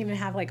he really. didn't even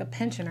have like a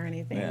pension or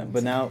anything. Yeah,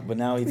 but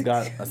now he's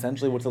got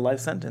essentially what's a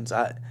life sentence.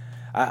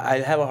 I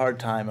have a hard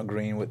time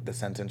agreeing with the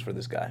sentence for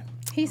this guy.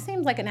 He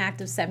seemed like an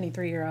active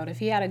 73-year-old. If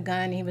he had a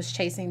gun, he was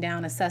chasing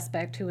down a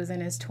suspect who was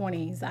in his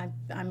 20s.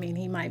 I mean,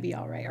 he might be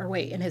all right. Or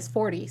wait, in his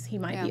 40s, he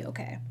might be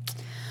okay.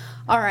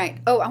 All right.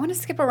 Oh, I want to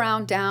skip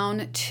around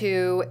down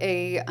to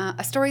a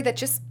story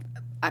that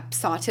I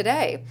saw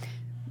today.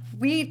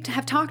 We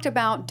have talked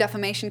about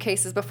defamation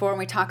cases before, and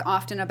we talk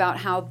often about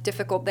how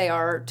difficult they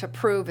are to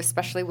prove,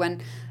 especially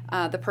when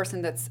the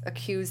person that's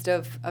accused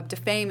of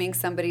defaming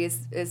somebody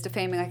is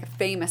defaming like a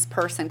famous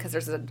person, because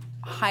there's a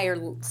higher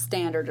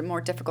standard, a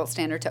more difficult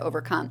standard to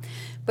overcome.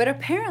 But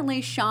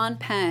apparently Sean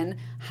Penn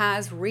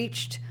has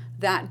reached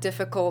that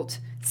difficult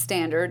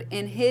standard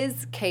in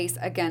his case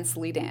against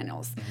Lee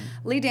Daniels.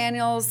 Mm-hmm. Lee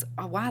Daniels,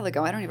 a while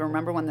ago, I don't even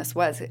remember when this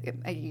was,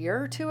 a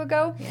year or two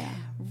ago,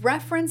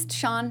 referenced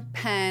Sean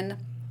Penn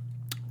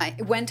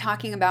when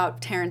talking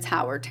about Terrence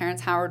Howard.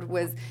 Terrence Howard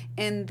was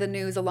in the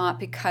news a lot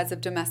because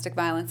of domestic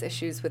violence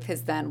issues with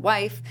his then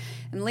wife.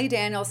 And Lee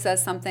Daniels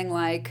says something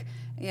like,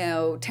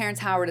 Terrence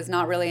Howard is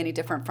not really any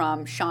different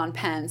from Sean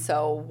Penn,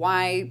 so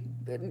why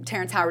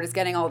Terrence Howard is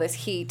getting all this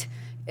heat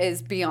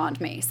is beyond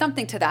me.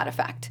 Something to that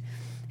effect.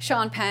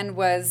 Sean Penn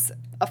was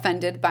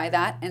offended by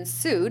that and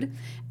sued,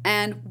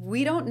 and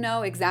we don't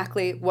know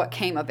exactly what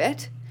came of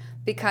it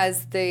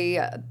because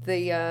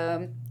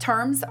the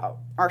terms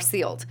are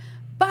sealed.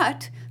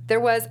 But there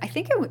was, I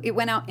think it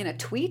went out in a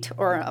tweet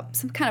or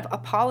some kind of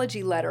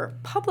apology letter,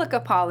 public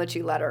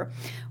apology letter,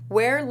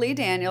 where Lee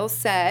Daniels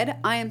said,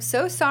 "I am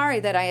so sorry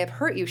that I have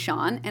hurt you,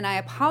 Sean, and I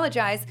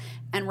apologize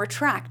and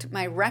retract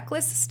my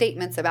reckless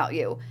statements about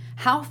you.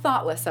 How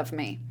thoughtless of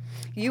me.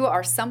 You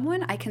are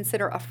someone I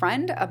consider a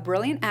friend, a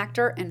brilliant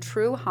actor, and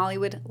true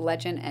Hollywood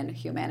legend and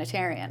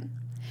humanitarian."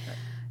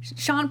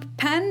 Sean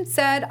Penn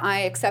said, "I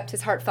accept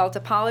his heartfelt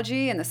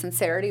apology and the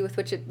sincerity with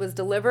which it was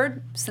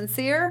delivered.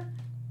 Sincere."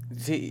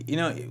 See,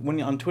 when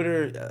you're on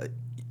Twitter,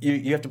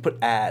 you have to put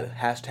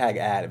hashtag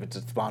ad if it's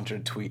a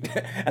sponsored tweet.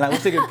 And I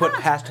wish they could put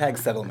hashtag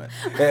settlement.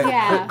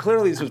 Yeah.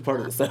 Clearly this was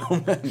part of the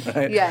settlement,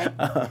 right?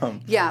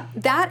 Yeah.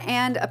 That,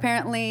 and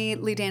apparently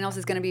Lee Daniels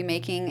is going to be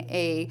making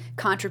a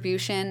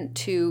contribution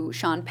to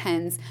Sean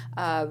Penn's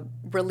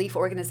relief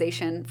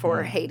organization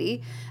for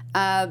Haiti.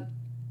 And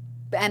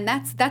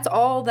that's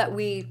all that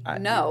we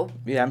know.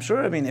 Yeah, I'm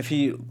sure. I mean, if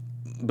he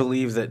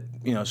believes that,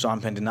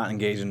 Sean Penn did not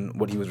engage in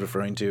what he was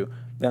referring to,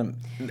 then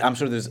I'm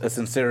sure there's a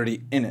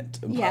sincerity in it.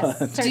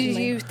 Yes, Do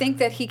you think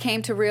that he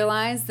came to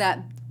realize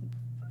that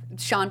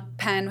Sean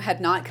Penn had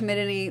not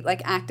committed any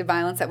act of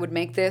violence that would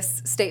make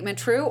this statement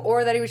true,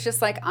 or that he was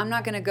just like, I'm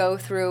not going to go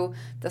through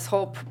this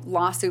whole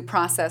lawsuit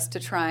process to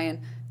try and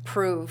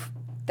prove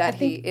that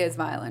he is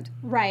violent?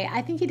 Right.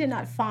 I think he did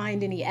not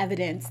find any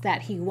evidence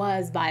that he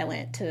was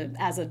violent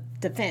as a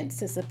defense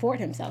to support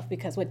himself,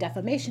 because with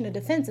defamation, a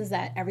defense is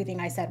that everything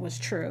I said was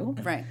true.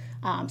 Right.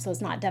 So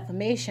it's not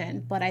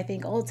defamation. But I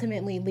think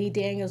ultimately Lee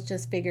Daniels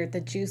just figured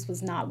the juice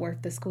was not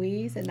worth the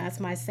squeeze. And that's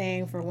my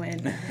saying for when,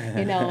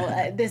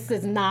 this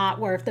is not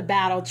worth the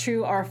battle,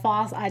 true or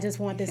false. I just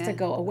want this to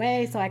go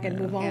away so I can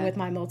move on with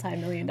my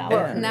multi-million-dollar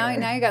Well, career.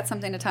 now you got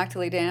something to talk to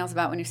Lee Daniels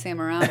about when you see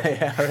him around.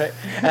 Yeah, right.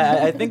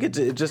 I think it's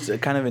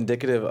just kind of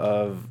indicative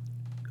of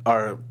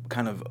our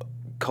kind of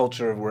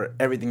culture where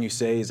everything you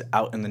say is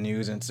out in the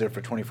news and it's there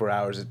for 24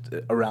 hours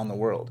around the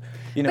world.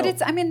 But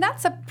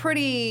that's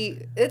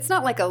it's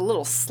not like a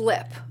little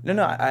slip.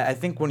 No, I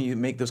think when you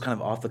make those kind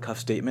of off-the-cuff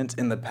statements,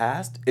 in the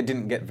past, it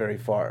didn't get very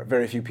far.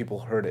 Very few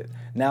people heard it.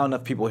 Now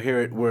enough people hear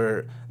it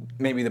where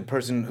maybe the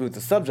person who's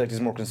the subject is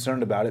more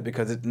concerned about it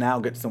because it now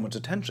gets so much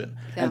attention.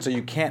 Yeah. And so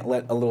you can't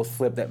let a little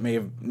slip that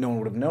no one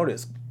would have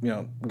noticed,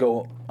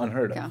 go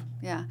unheard of.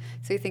 Yeah.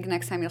 So you think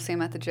next time you'll see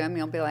him at the gym,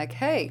 you'll be like,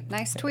 hey,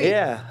 nice tweet.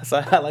 Yeah,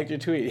 so I like your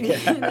tweet.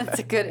 Yeah. That's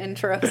a good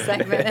intro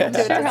segment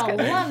into Sure, it. I'll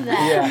love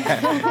that.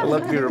 Yeah, I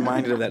love to be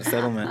reminded of that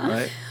settlement,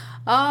 right?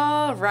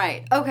 All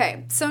right.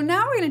 Okay. So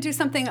now we're going to do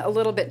something a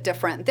little bit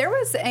different. There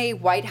was a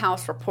White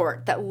House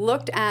report that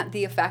looked at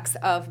the effects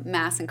of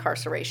mass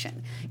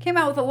incarceration. Came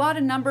out with a lot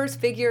of numbers,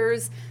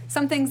 figures,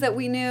 some things that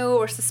we knew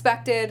or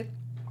suspected,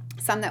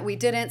 some that we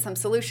didn't, some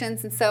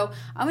solutions. And so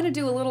I'm going to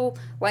do a little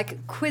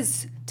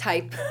quiz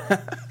type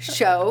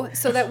show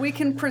so that we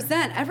can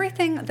present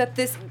everything that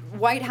this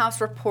White House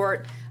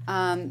report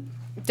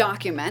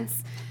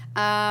documents.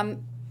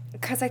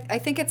 Because I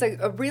think it's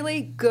a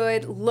really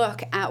good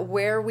look at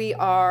where we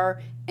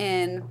are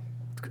in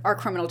our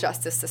criminal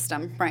justice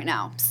system right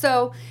now.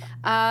 So,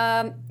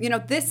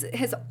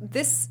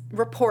 this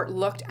report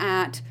looked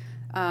at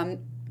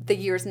the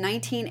years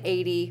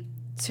 1980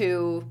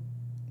 to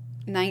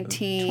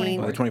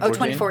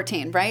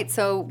 2014, right?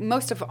 So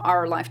most of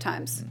our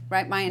lifetimes,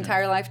 right? My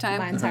entire lifetime?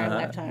 My entire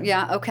lifetime.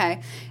 Yeah,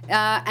 okay.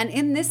 And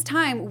in this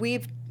time,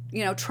 we've,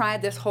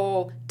 tried this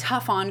whole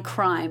tough on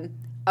crime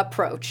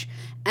approach.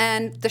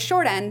 And the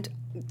short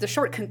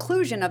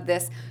conclusion of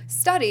this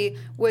study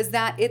was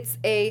that it's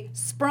a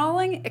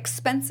sprawling,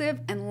 expensive,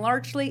 and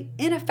largely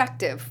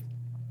ineffective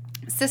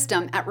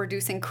system at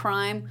reducing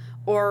crime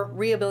or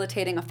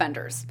rehabilitating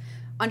offenders.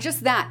 On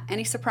just that,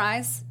 any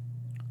surprise?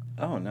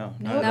 Oh, no.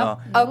 No?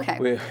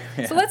 Okay.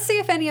 So let's see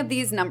if any of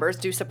these numbers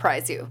do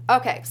surprise you.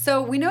 Okay,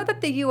 so we know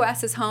that the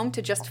U.S. is home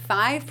to just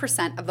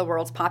 5% of the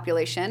world's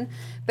population,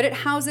 but it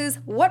houses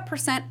what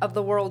percent of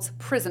the world's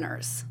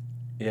prisoners?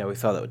 Yeah, we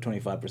saw that with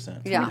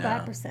 25%.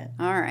 Yeah. 25%.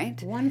 All right.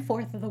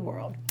 1/4 of the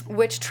world.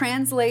 Which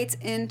translates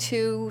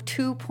into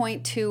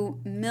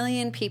 2.2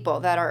 million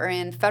people that are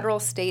in federal,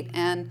 state,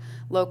 and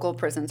local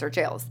prisons or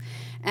jails.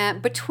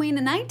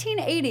 Between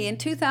 1980 and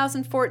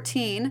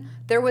 2014,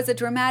 there was a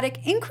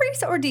dramatic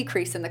increase or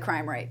decrease in the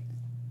crime rate?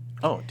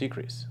 Oh,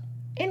 decrease.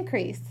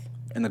 Increase.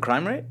 In the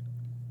crime rate?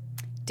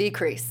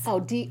 Decrease.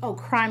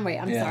 Crime rate.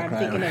 I'm Yeah, sorry, I'm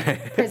crime thinking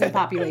rate. of prison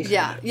population.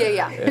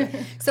 Yeah.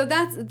 So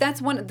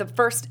that's one of the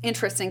first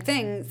interesting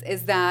things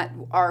is that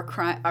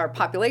our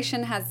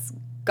population has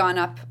gone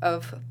up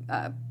of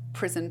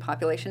prison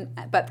population,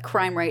 but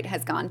crime rate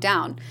has gone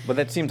down. But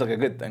that seems like a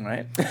good thing,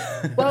 right?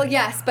 Well,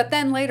 yes, but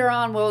then later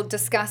on we'll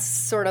discuss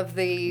sort of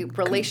the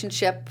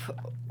relationship,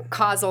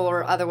 causal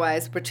or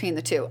otherwise, between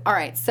the two. All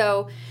right,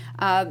 so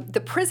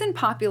the prison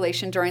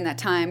population during that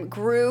time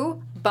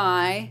grew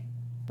by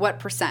what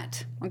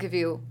percent? I'll give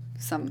you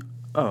some.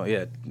 Oh,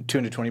 yeah,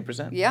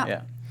 220%?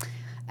 Yeah.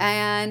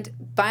 And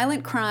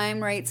violent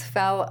crime rates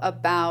fell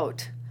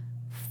about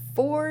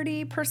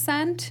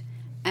 40%,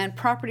 and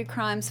property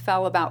crimes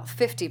fell about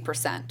 50%.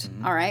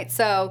 Mm-hmm. All right,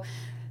 so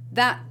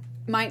that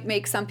might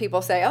make some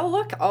people say, oh,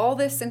 look, all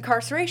this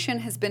incarceration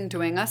has been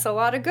doing us a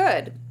lot of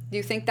good. Do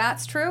you think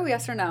that's true,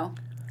 yes or no?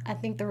 I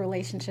think the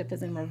relationship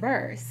is in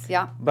reverse.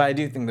 Yeah. But I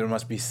do think there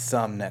must be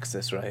some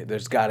nexus, right?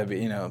 There's got to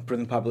be,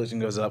 prison population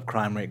goes up,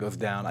 crime rate goes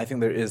down. I think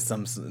there is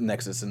some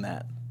nexus in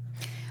that.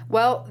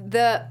 Well,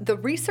 the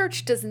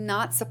research does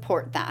not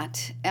support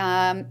that.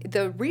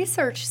 The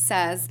research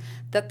says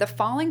that the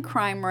falling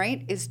crime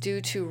rate is due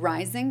to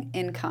rising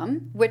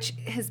income, which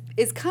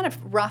is kind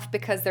of rough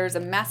because there's a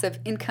massive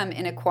income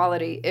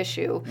inequality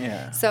issue.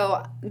 Yeah.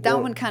 So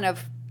that one kind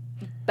of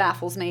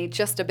baffles me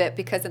just a bit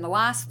because in the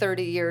last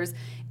 30 years,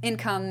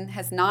 income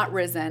has not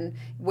risen.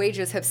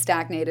 Wages have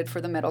stagnated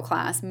for the middle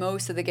class.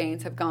 Most of the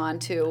gains have gone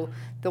to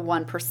the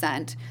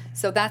 1%.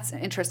 So that's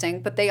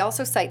interesting. But they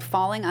also cite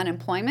falling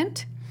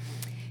unemployment.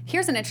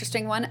 Here's an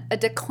interesting one, a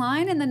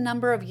decline in the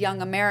number of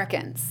young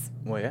Americans.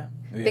 Well, yeah.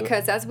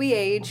 Because as we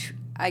age,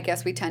 I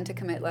guess we tend to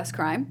commit less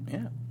crime.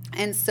 Yeah.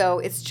 And so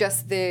it's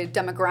just the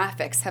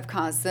demographics have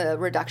caused the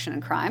reduction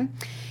in crime.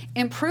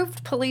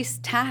 Improved police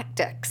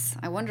tactics.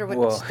 I wonder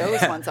what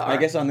those ones are. I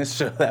guess on this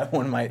show, that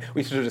one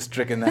we should have just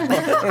stricken that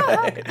one.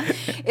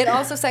 Right? It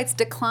also cites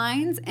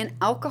declines in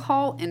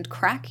alcohol and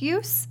crack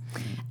use,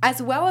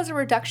 as well as a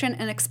reduction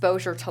in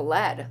exposure to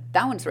lead.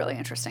 That one's really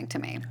interesting to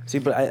me. See,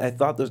 but I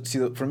thought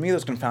for me,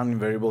 those confounding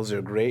variables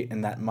are great,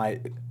 and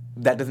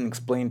that doesn't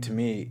explain to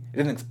me, it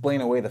doesn't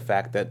explain away the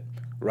fact that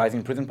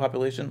rising prison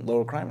population,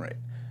 lower crime rate.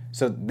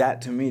 So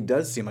that to me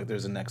does seem like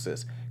there's a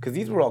nexus, because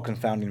these were all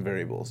confounding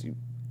variables.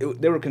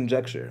 They were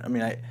conjecture. I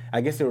mean,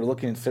 I guess they were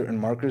looking at certain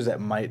markers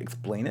that might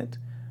explain it,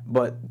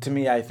 but to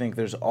me, I think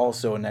there's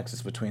also a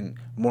nexus between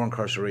more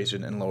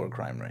incarceration and lower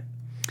crime rate.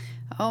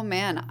 Oh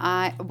man,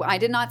 I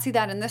did not see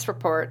that in this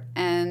report,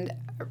 and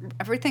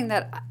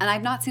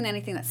I've not seen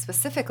anything that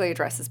specifically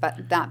addresses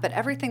that, but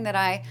everything that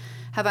I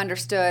have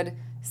understood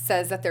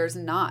says that there's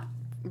not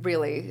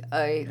really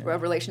a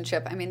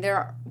relationship. I mean, there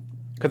are...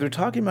 Because they're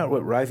talking about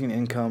rising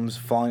incomes,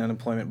 falling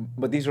unemployment,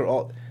 but these are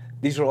all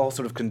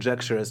sort of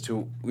conjecture as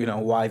to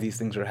why these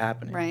things are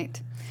happening.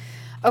 Right.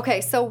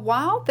 Okay, so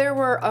while there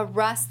were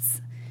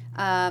arrests,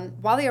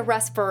 while the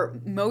arrests for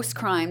most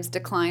crimes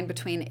declined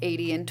between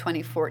 80 and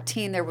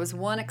 2014, there was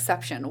one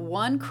exception.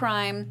 One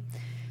crime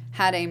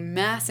had a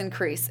mass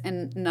increase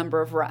in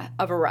number of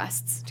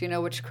arrests. Do you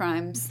know which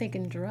crimes?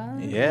 Thinking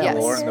drugs. Yeah,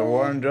 Yes. the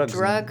war on drugs.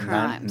 Drug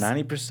crimes.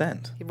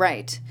 90%.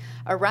 Right.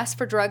 Arrests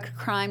for drug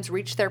crimes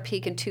reached their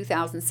peak in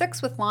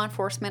 2006, with law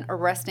enforcement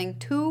arresting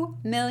 2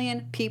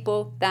 million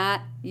people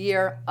that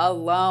year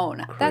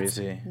alone.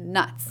 Crazy. That's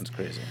nuts. That's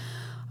crazy.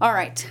 All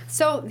right,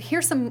 so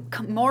here's some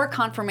more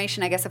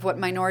confirmation, I guess, of what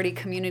minority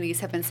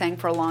communities have been saying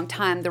for a long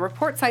time. The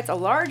report cites a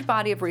large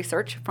body of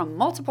research from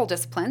multiple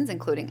disciplines,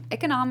 including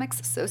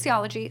economics,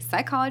 sociology,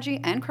 psychology,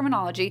 and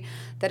criminology,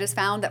 that has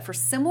found that for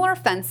similar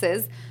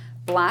offenses,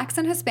 blacks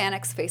and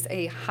Hispanics face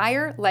a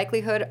higher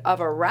likelihood of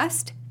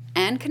arrest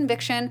and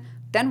conviction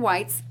than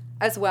whites,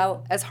 as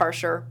well as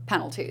harsher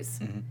penalties.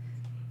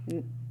 Mm-hmm.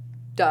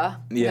 Duh,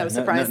 Yeah, no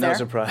surprise there. No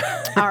surprise.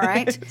 All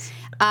right.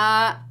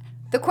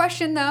 The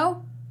question,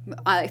 though,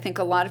 I think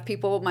a lot of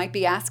people might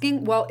be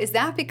asking, well, is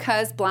that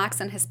because blacks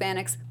and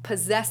Hispanics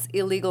possess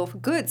illegal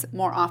goods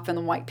more often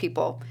than white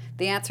people?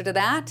 The answer to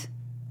that?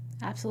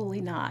 Absolutely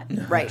not.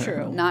 Right.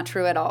 True. Not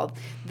true at all.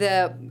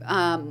 The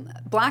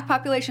black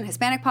population,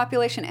 Hispanic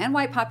population, and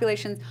white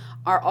populations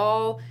are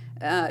all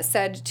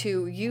said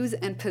to use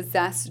and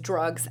possess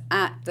drugs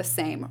at the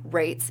same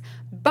rates.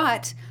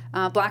 But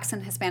blacks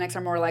and Hispanics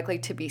are more likely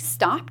to be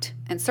stopped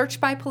and searched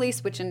by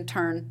police, which in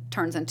turn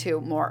turns into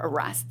more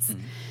arrests.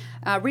 Mm-hmm.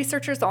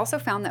 Researchers also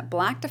found that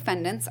black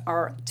defendants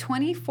are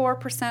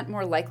 24%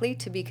 more likely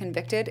to be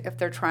convicted if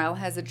their trial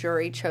has a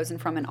jury chosen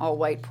from an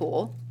all-white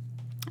pool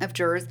of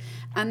jurors,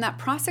 and that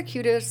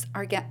prosecutors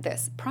are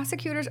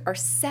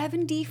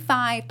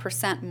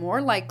 75%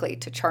 more likely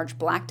to charge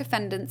black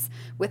defendants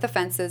with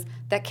offenses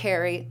that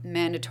carry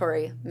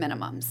mandatory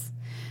minimums.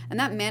 And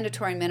that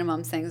mandatory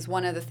minimum thing is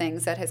one of the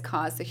things that has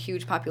caused a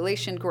huge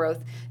population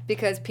growth,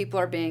 because people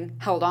are being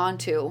held on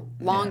to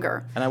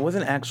longer. Yeah. And I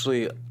wasn't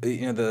actually,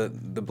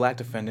 the black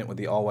defendant with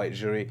the all-white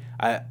jury,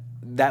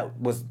 that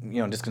was,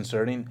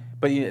 disconcerting.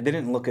 But they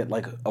didn't look at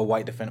like a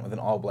white defendant with an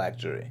all-black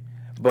jury.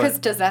 Because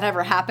does that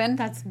ever happen?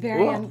 That's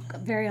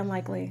very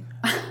unlikely.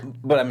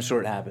 But I'm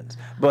sure it happens.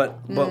 But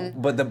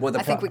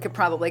I think we could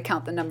probably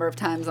count the number of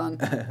times on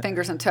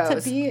fingers and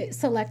toes. To be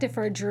selected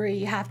for a jury,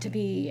 you have to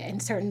be, in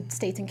certain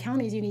states and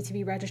counties, you need to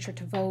be registered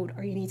to vote,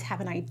 or you need to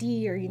have an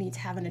ID, or you need to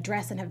have an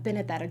address and have been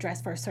at that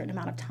address for a certain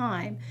amount of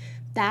time.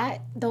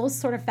 Those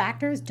sort of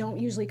factors don't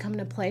usually come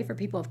into play for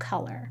people of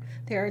color.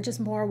 There are just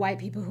more white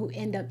people who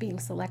end up being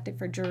selected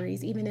for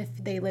juries, even if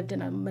they lived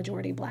in a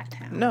majority black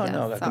town.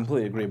 No, I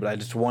completely agree, but I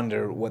just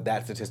wonder what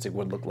that statistic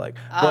would look like.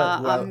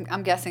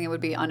 I'm guessing it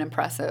would be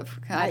unimpressive.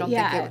 I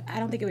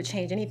don't think it would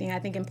change anything. I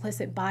think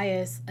implicit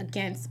bias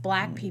against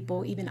black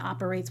people even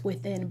operates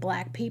within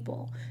black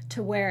people,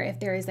 to where if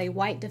there is a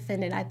white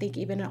defendant, I think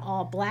even an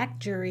all-black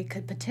jury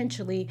could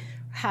potentially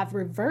have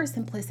reverse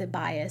implicit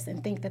bias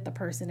and think that the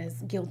person is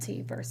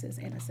guilty versus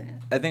innocent.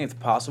 I think it's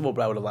possible,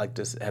 but I would have liked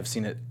to have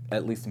seen it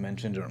at least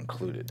mentioned or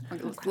included.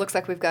 Looks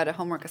like we've got a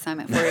homework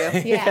assignment for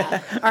you.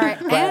 Yeah. All right.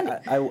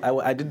 But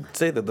I did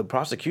say that the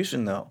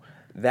prosecution, though,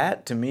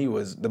 that to me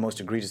was the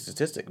most egregious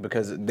statistic,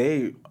 because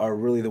they are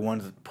really the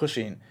ones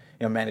pushing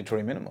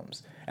mandatory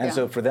minimums. And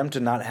so for them to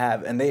not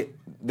have, and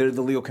they're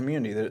the legal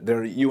community.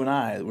 They're you and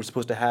I. We're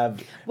supposed to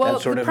have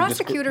that sort of. Well, the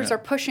prosecutors are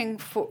pushing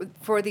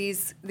for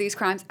these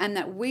crimes, and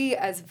that we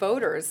as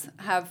voters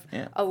have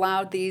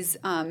allowed these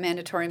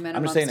mandatory minimums.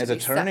 I'm just saying, as to be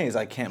attorneys,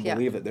 set. I can't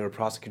believe that there are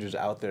prosecutors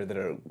out there that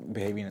are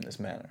behaving in this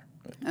manner.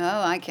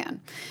 Oh, I can.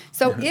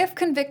 So if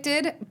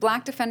convicted,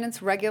 black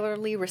defendants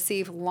regularly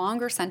receive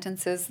longer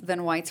sentences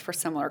than whites for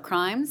similar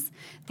crimes.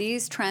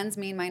 These trends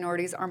mean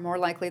minorities are more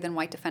likely than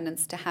white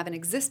defendants to have an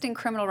existing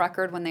criminal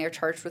record when they are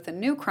charged with a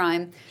new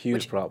crime,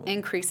 which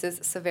increases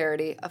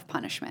severity of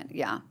punishment.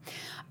 Yeah.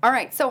 All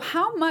right, so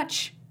how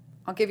much...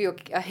 I'll give you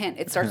a hint.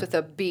 It starts with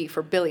a B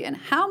for billion.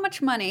 How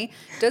much money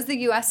does the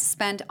U.S.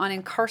 spend on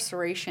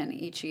incarceration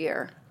each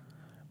year?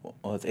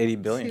 Well, it's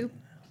 $80 billion.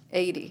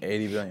 80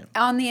 billion.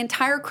 On the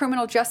entire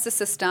criminal justice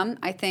system,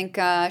 I think,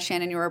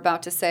 Shannon, you were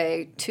about to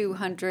say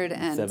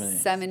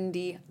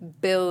 $270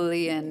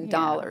 billion.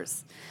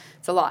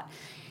 It's a lot.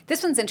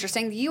 This one's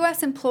interesting. The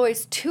U.S.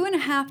 employs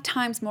 2.5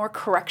 times more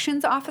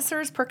corrections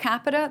officers per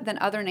capita than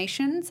other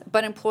nations,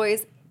 but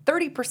employs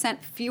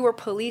 30% fewer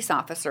police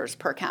officers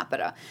per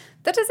capita.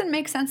 That doesn't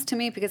make sense to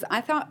me, because I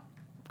thought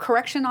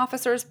correction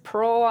officers,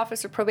 parole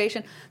officer,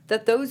 probation,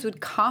 that those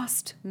would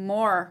cost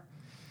more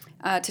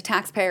to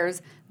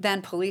taxpayers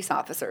than police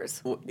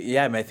officers. Well,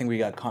 yeah, I mean, I think we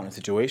got caught in a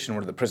situation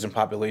where the prison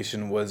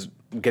population was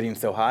getting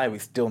so high, we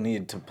still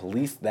needed to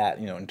police that,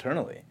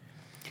 internally.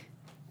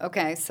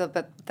 Okay, so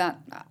but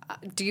that,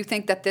 do you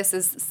think that this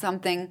is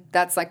something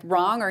that's like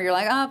wrong, or you're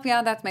like, oh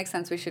yeah, that makes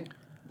sense, we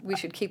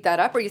should keep that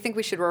up, or you think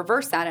we should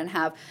reverse that and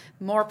have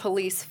more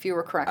police,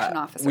 fewer correction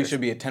officers? We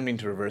should be attempting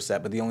to reverse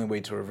that, but the only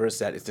way to reverse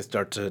that is to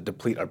start to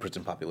deplete our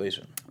prison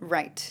population.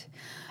 Right.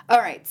 All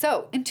right,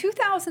 so in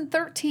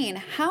 2013,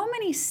 how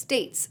many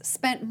states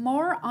spent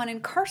more on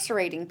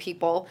incarcerating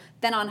people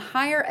than on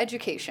higher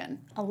education?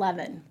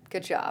 11.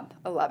 Good job,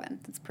 11.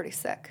 That's pretty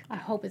sick. I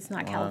hope it's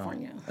not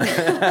California. I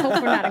hope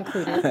we're not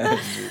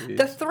included.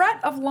 The threat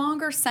of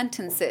longer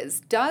sentences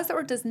does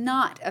or does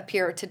not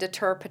appear to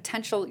deter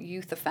potential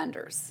youth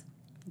offenders.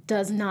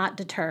 Does not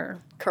deter.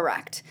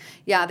 Correct.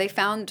 Yeah, they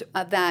found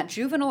that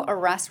juvenile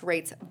arrest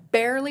rates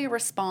barely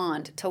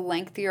respond to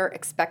lengthier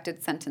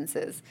expected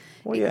sentences.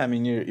 Well, yeah, I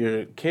mean,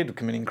 you're a kid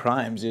committing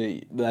crimes.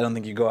 I don't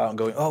think you go out and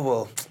go, oh,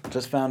 well,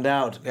 just found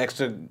out,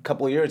 extra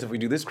couple of years if we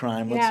do this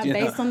crime. Yeah,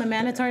 based on the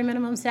mandatory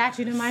minimum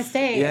statute in my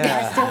state,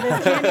 Yeah. I steal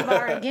this candy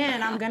bar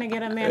again, I'm going to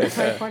get a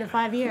mandatory 4 to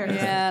 5 years.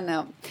 Yeah,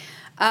 no.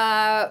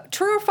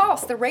 True or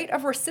false, the rate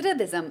of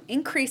recidivism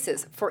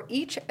increases for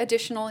each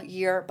additional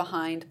year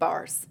behind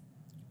bars.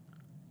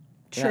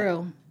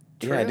 True.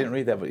 Yeah, I didn't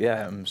read that, but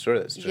yeah, I'm sure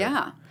that's true.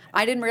 Yeah.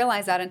 I didn't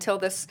realize that until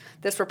this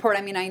report.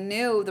 I mean, I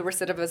knew the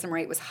recidivism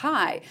rate was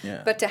high,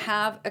 but to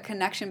have a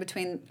connection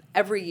between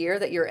every year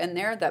that you're in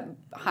there, the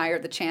higher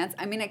the chance.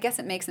 I mean, I guess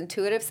it makes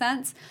intuitive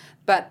sense,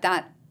 but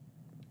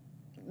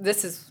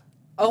this is,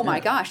 oh my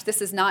gosh,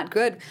 this is not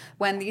good.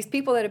 When these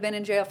people that have been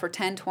in jail for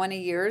 10, 20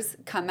 years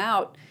come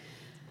out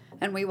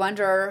and we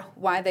wonder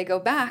why they go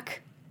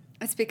back,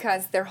 it's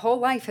because their whole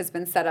life has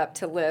been set up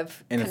to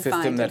live in a confined.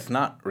 system that's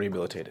not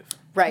rehabilitative.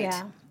 Right.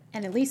 Yeah.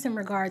 And at least in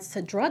regards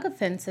to drug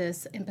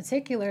offenses in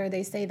particular,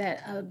 they say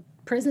that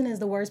prison is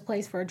the worst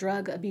place for a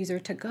drug abuser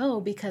to go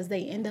because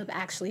they end up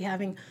actually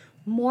having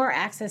more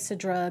access to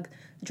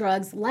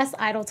drugs, less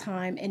idle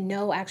time, and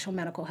no actual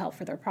medical help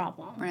for their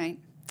problem. Right.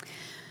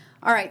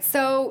 All right,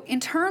 so in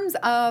terms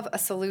of a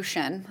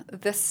solution,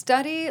 the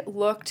study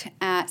looked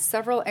at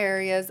several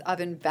areas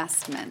of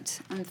investment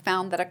and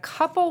found that a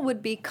couple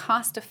would be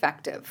cost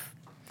effective.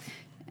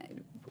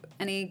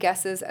 Any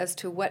guesses as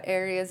to what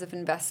areas of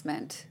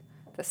investment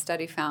the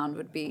study found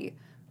would be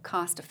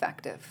cost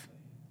effective?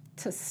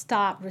 To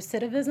stop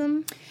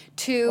recidivism?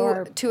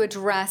 To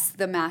address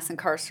the mass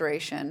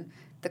incarceration,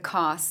 the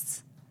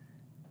costs,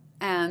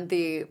 and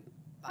the,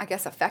 I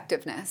guess,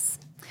 effectiveness.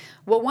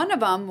 Well, one of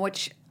them,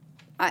 which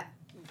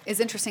is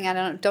interesting,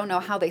 I don't know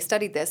how they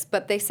studied this,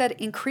 but they said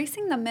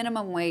increasing the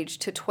minimum wage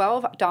to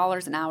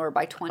 $12 an hour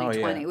by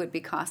 2020 would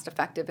be cost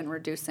effective in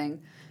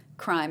reducing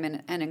crime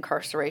and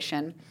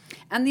incarceration.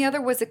 And the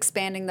other was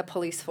expanding the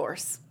police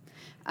force.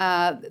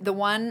 The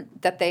one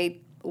that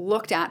they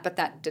looked at, but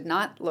that did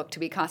not look to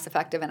be cost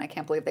effective, and I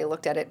can't believe they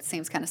looked at it,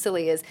 seems kind of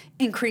silly, is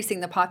increasing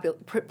the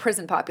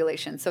prison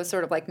population, so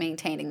sort of like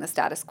maintaining the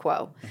status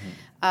quo.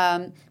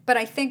 Mm-hmm. But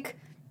I think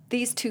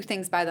these two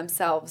things by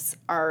themselves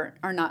are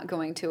not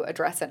going to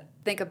address it.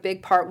 I think a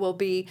big part will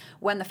be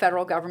when the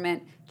federal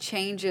government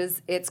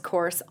changes its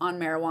course on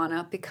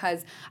marijuana,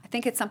 because I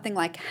think it's something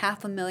like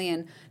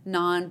 500,000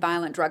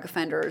 nonviolent drug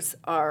offenders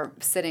are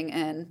sitting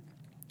in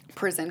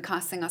prison,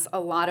 costing us a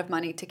lot of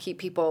money to keep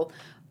people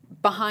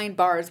behind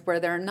bars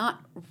where they're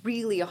not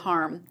really a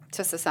harm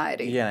to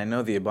society. Yeah, I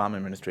know the Obama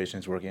administration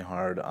is working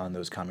hard on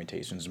those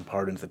commutations and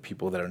pardons of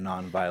people that are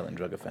nonviolent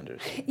drug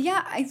offenders.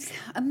 Yeah,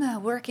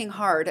 I'm working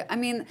hard. I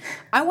mean,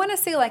 I want to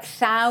say like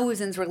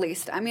thousands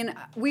released. I mean,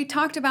 we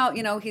talked about,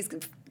 he's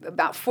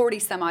about 40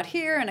 some odd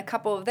here and a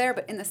couple of there,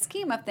 but in the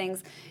scheme of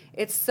things,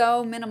 it's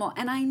so minimal.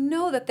 And I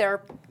know that there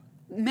are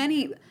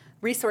many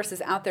resources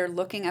out there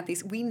looking at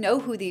these. We know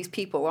who these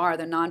people are.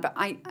 They're but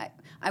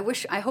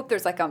I hope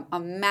there's like a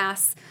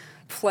mass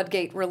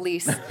floodgate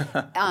release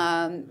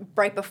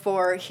right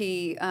before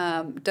he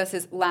does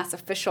his last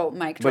official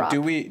mic drop.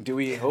 But do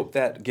we hope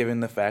that, given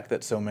the fact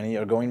that so many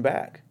are going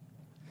back,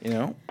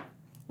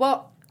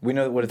 Well, we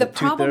know what is it,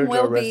 2/3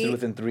 are arrested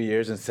within 3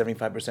 years and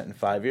 75% in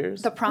 5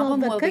 years. The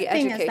problem will be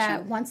education. The good thing is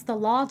that once the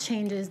law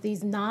changes,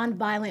 these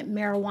nonviolent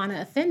marijuana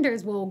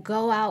offenders will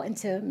go out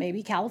into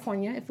maybe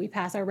California if we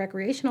pass our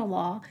recreational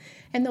law,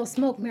 and they'll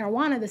smoke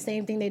marijuana, the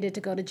same thing they did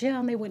to go to jail,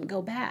 and they wouldn't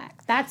go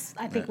back. That's,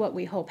 I think, what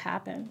we hope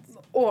happens.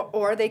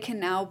 Or they can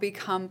now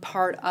become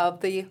part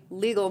of the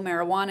legal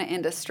marijuana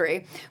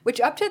industry,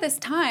 which up to this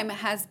time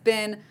has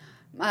been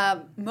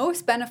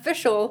most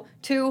beneficial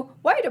to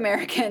white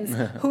Americans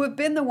who have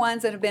been the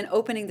ones that have been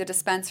opening the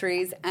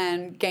dispensaries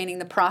and gaining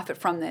the profit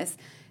from this.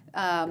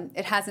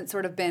 It hasn't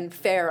sort of been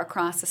fair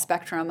across the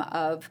spectrum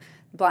of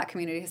Black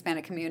community,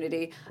 Hispanic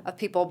community, of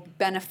people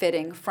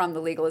benefiting from the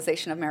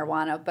legalization of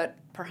marijuana, but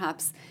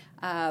perhaps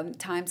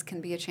times can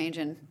be a change,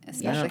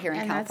 especially here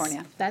in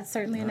California. That's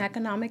certainly an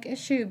economic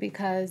issue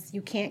because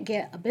you can't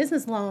get a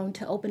business loan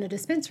to open a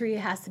dispensary.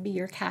 It has to be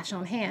your cash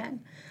on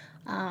hand.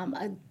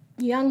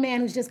 young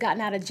man who's just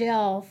gotten out of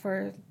jail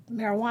for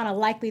marijuana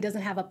likely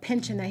doesn't have a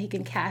pension that he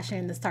can cash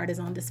in to start his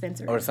own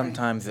dispensary. Or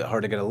sometimes it's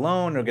hard to get a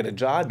loan or get a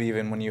job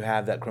even when you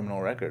have that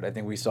criminal record. I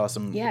think we saw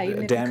some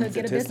damning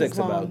statistics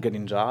about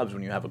getting jobs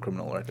when you have a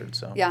criminal record.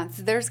 So yeah,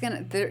 so there's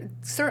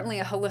certainly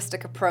a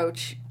holistic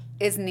approach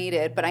is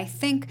needed, but I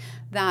think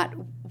that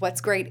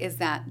what's great is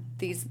that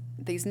these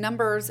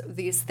numbers,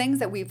 these things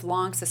that we've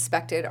long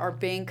suspected are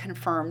being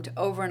confirmed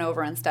over and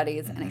over in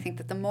studies. And I think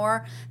that the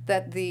more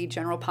that the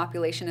general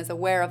population is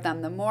aware of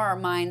them, the more our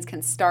minds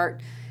can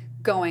start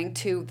going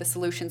to the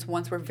solutions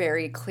once we're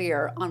very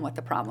clear on what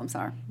the problems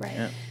are. Right.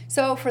 Yeah.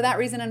 So for that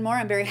reason and more,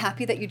 I'm very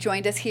happy that you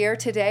joined us here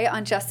today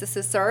on Justice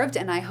is Served,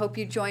 and I hope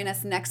you join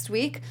us next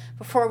week.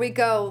 Before we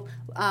go,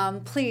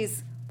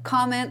 please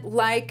comment,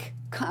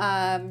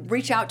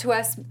 reach out to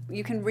us.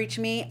 You can reach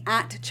me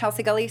at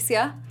Chelsea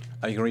Galicia.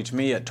 You can reach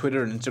me at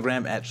Twitter and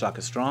Instagram at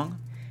Shaka Strong.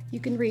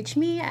 You can reach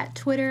me at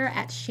Twitter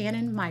at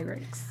Shannon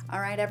Myrick's. All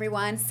right,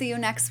 everyone. See you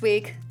next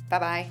week.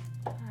 Bye-bye.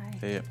 Bye.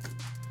 See ya.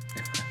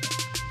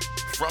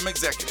 From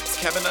executives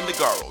Kevin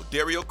Undergaro,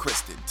 Dario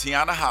Kristen,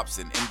 Tiana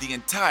Hobson, and the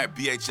entire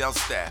BHL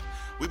staff,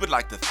 we would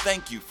like to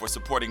thank you for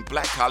supporting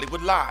Black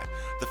Hollywood Live,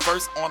 the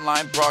first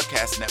online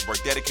broadcast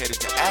network dedicated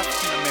to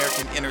African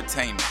American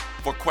entertainment.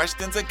 For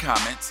questions and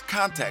comments,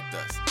 contact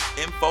us.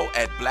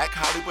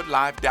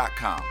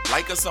 info@blackhollywoodlive.com.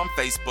 Like us on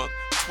Facebook,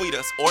 tweet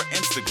us, or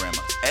Instagram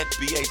us at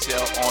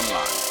BHL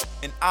Online.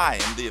 And I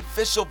am the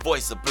official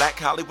voice of Black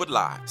Hollywood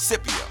Live,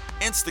 Scipio.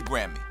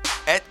 Instagram me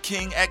at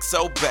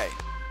KingXOBay.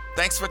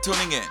 Thanks for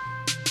tuning in.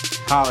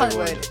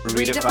 Hollywood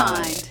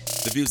redefined.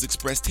 The views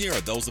expressed here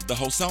are those of the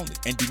host only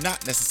and do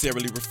not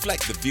necessarily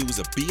reflect the views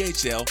of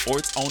BHL or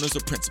its owners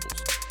or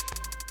principals.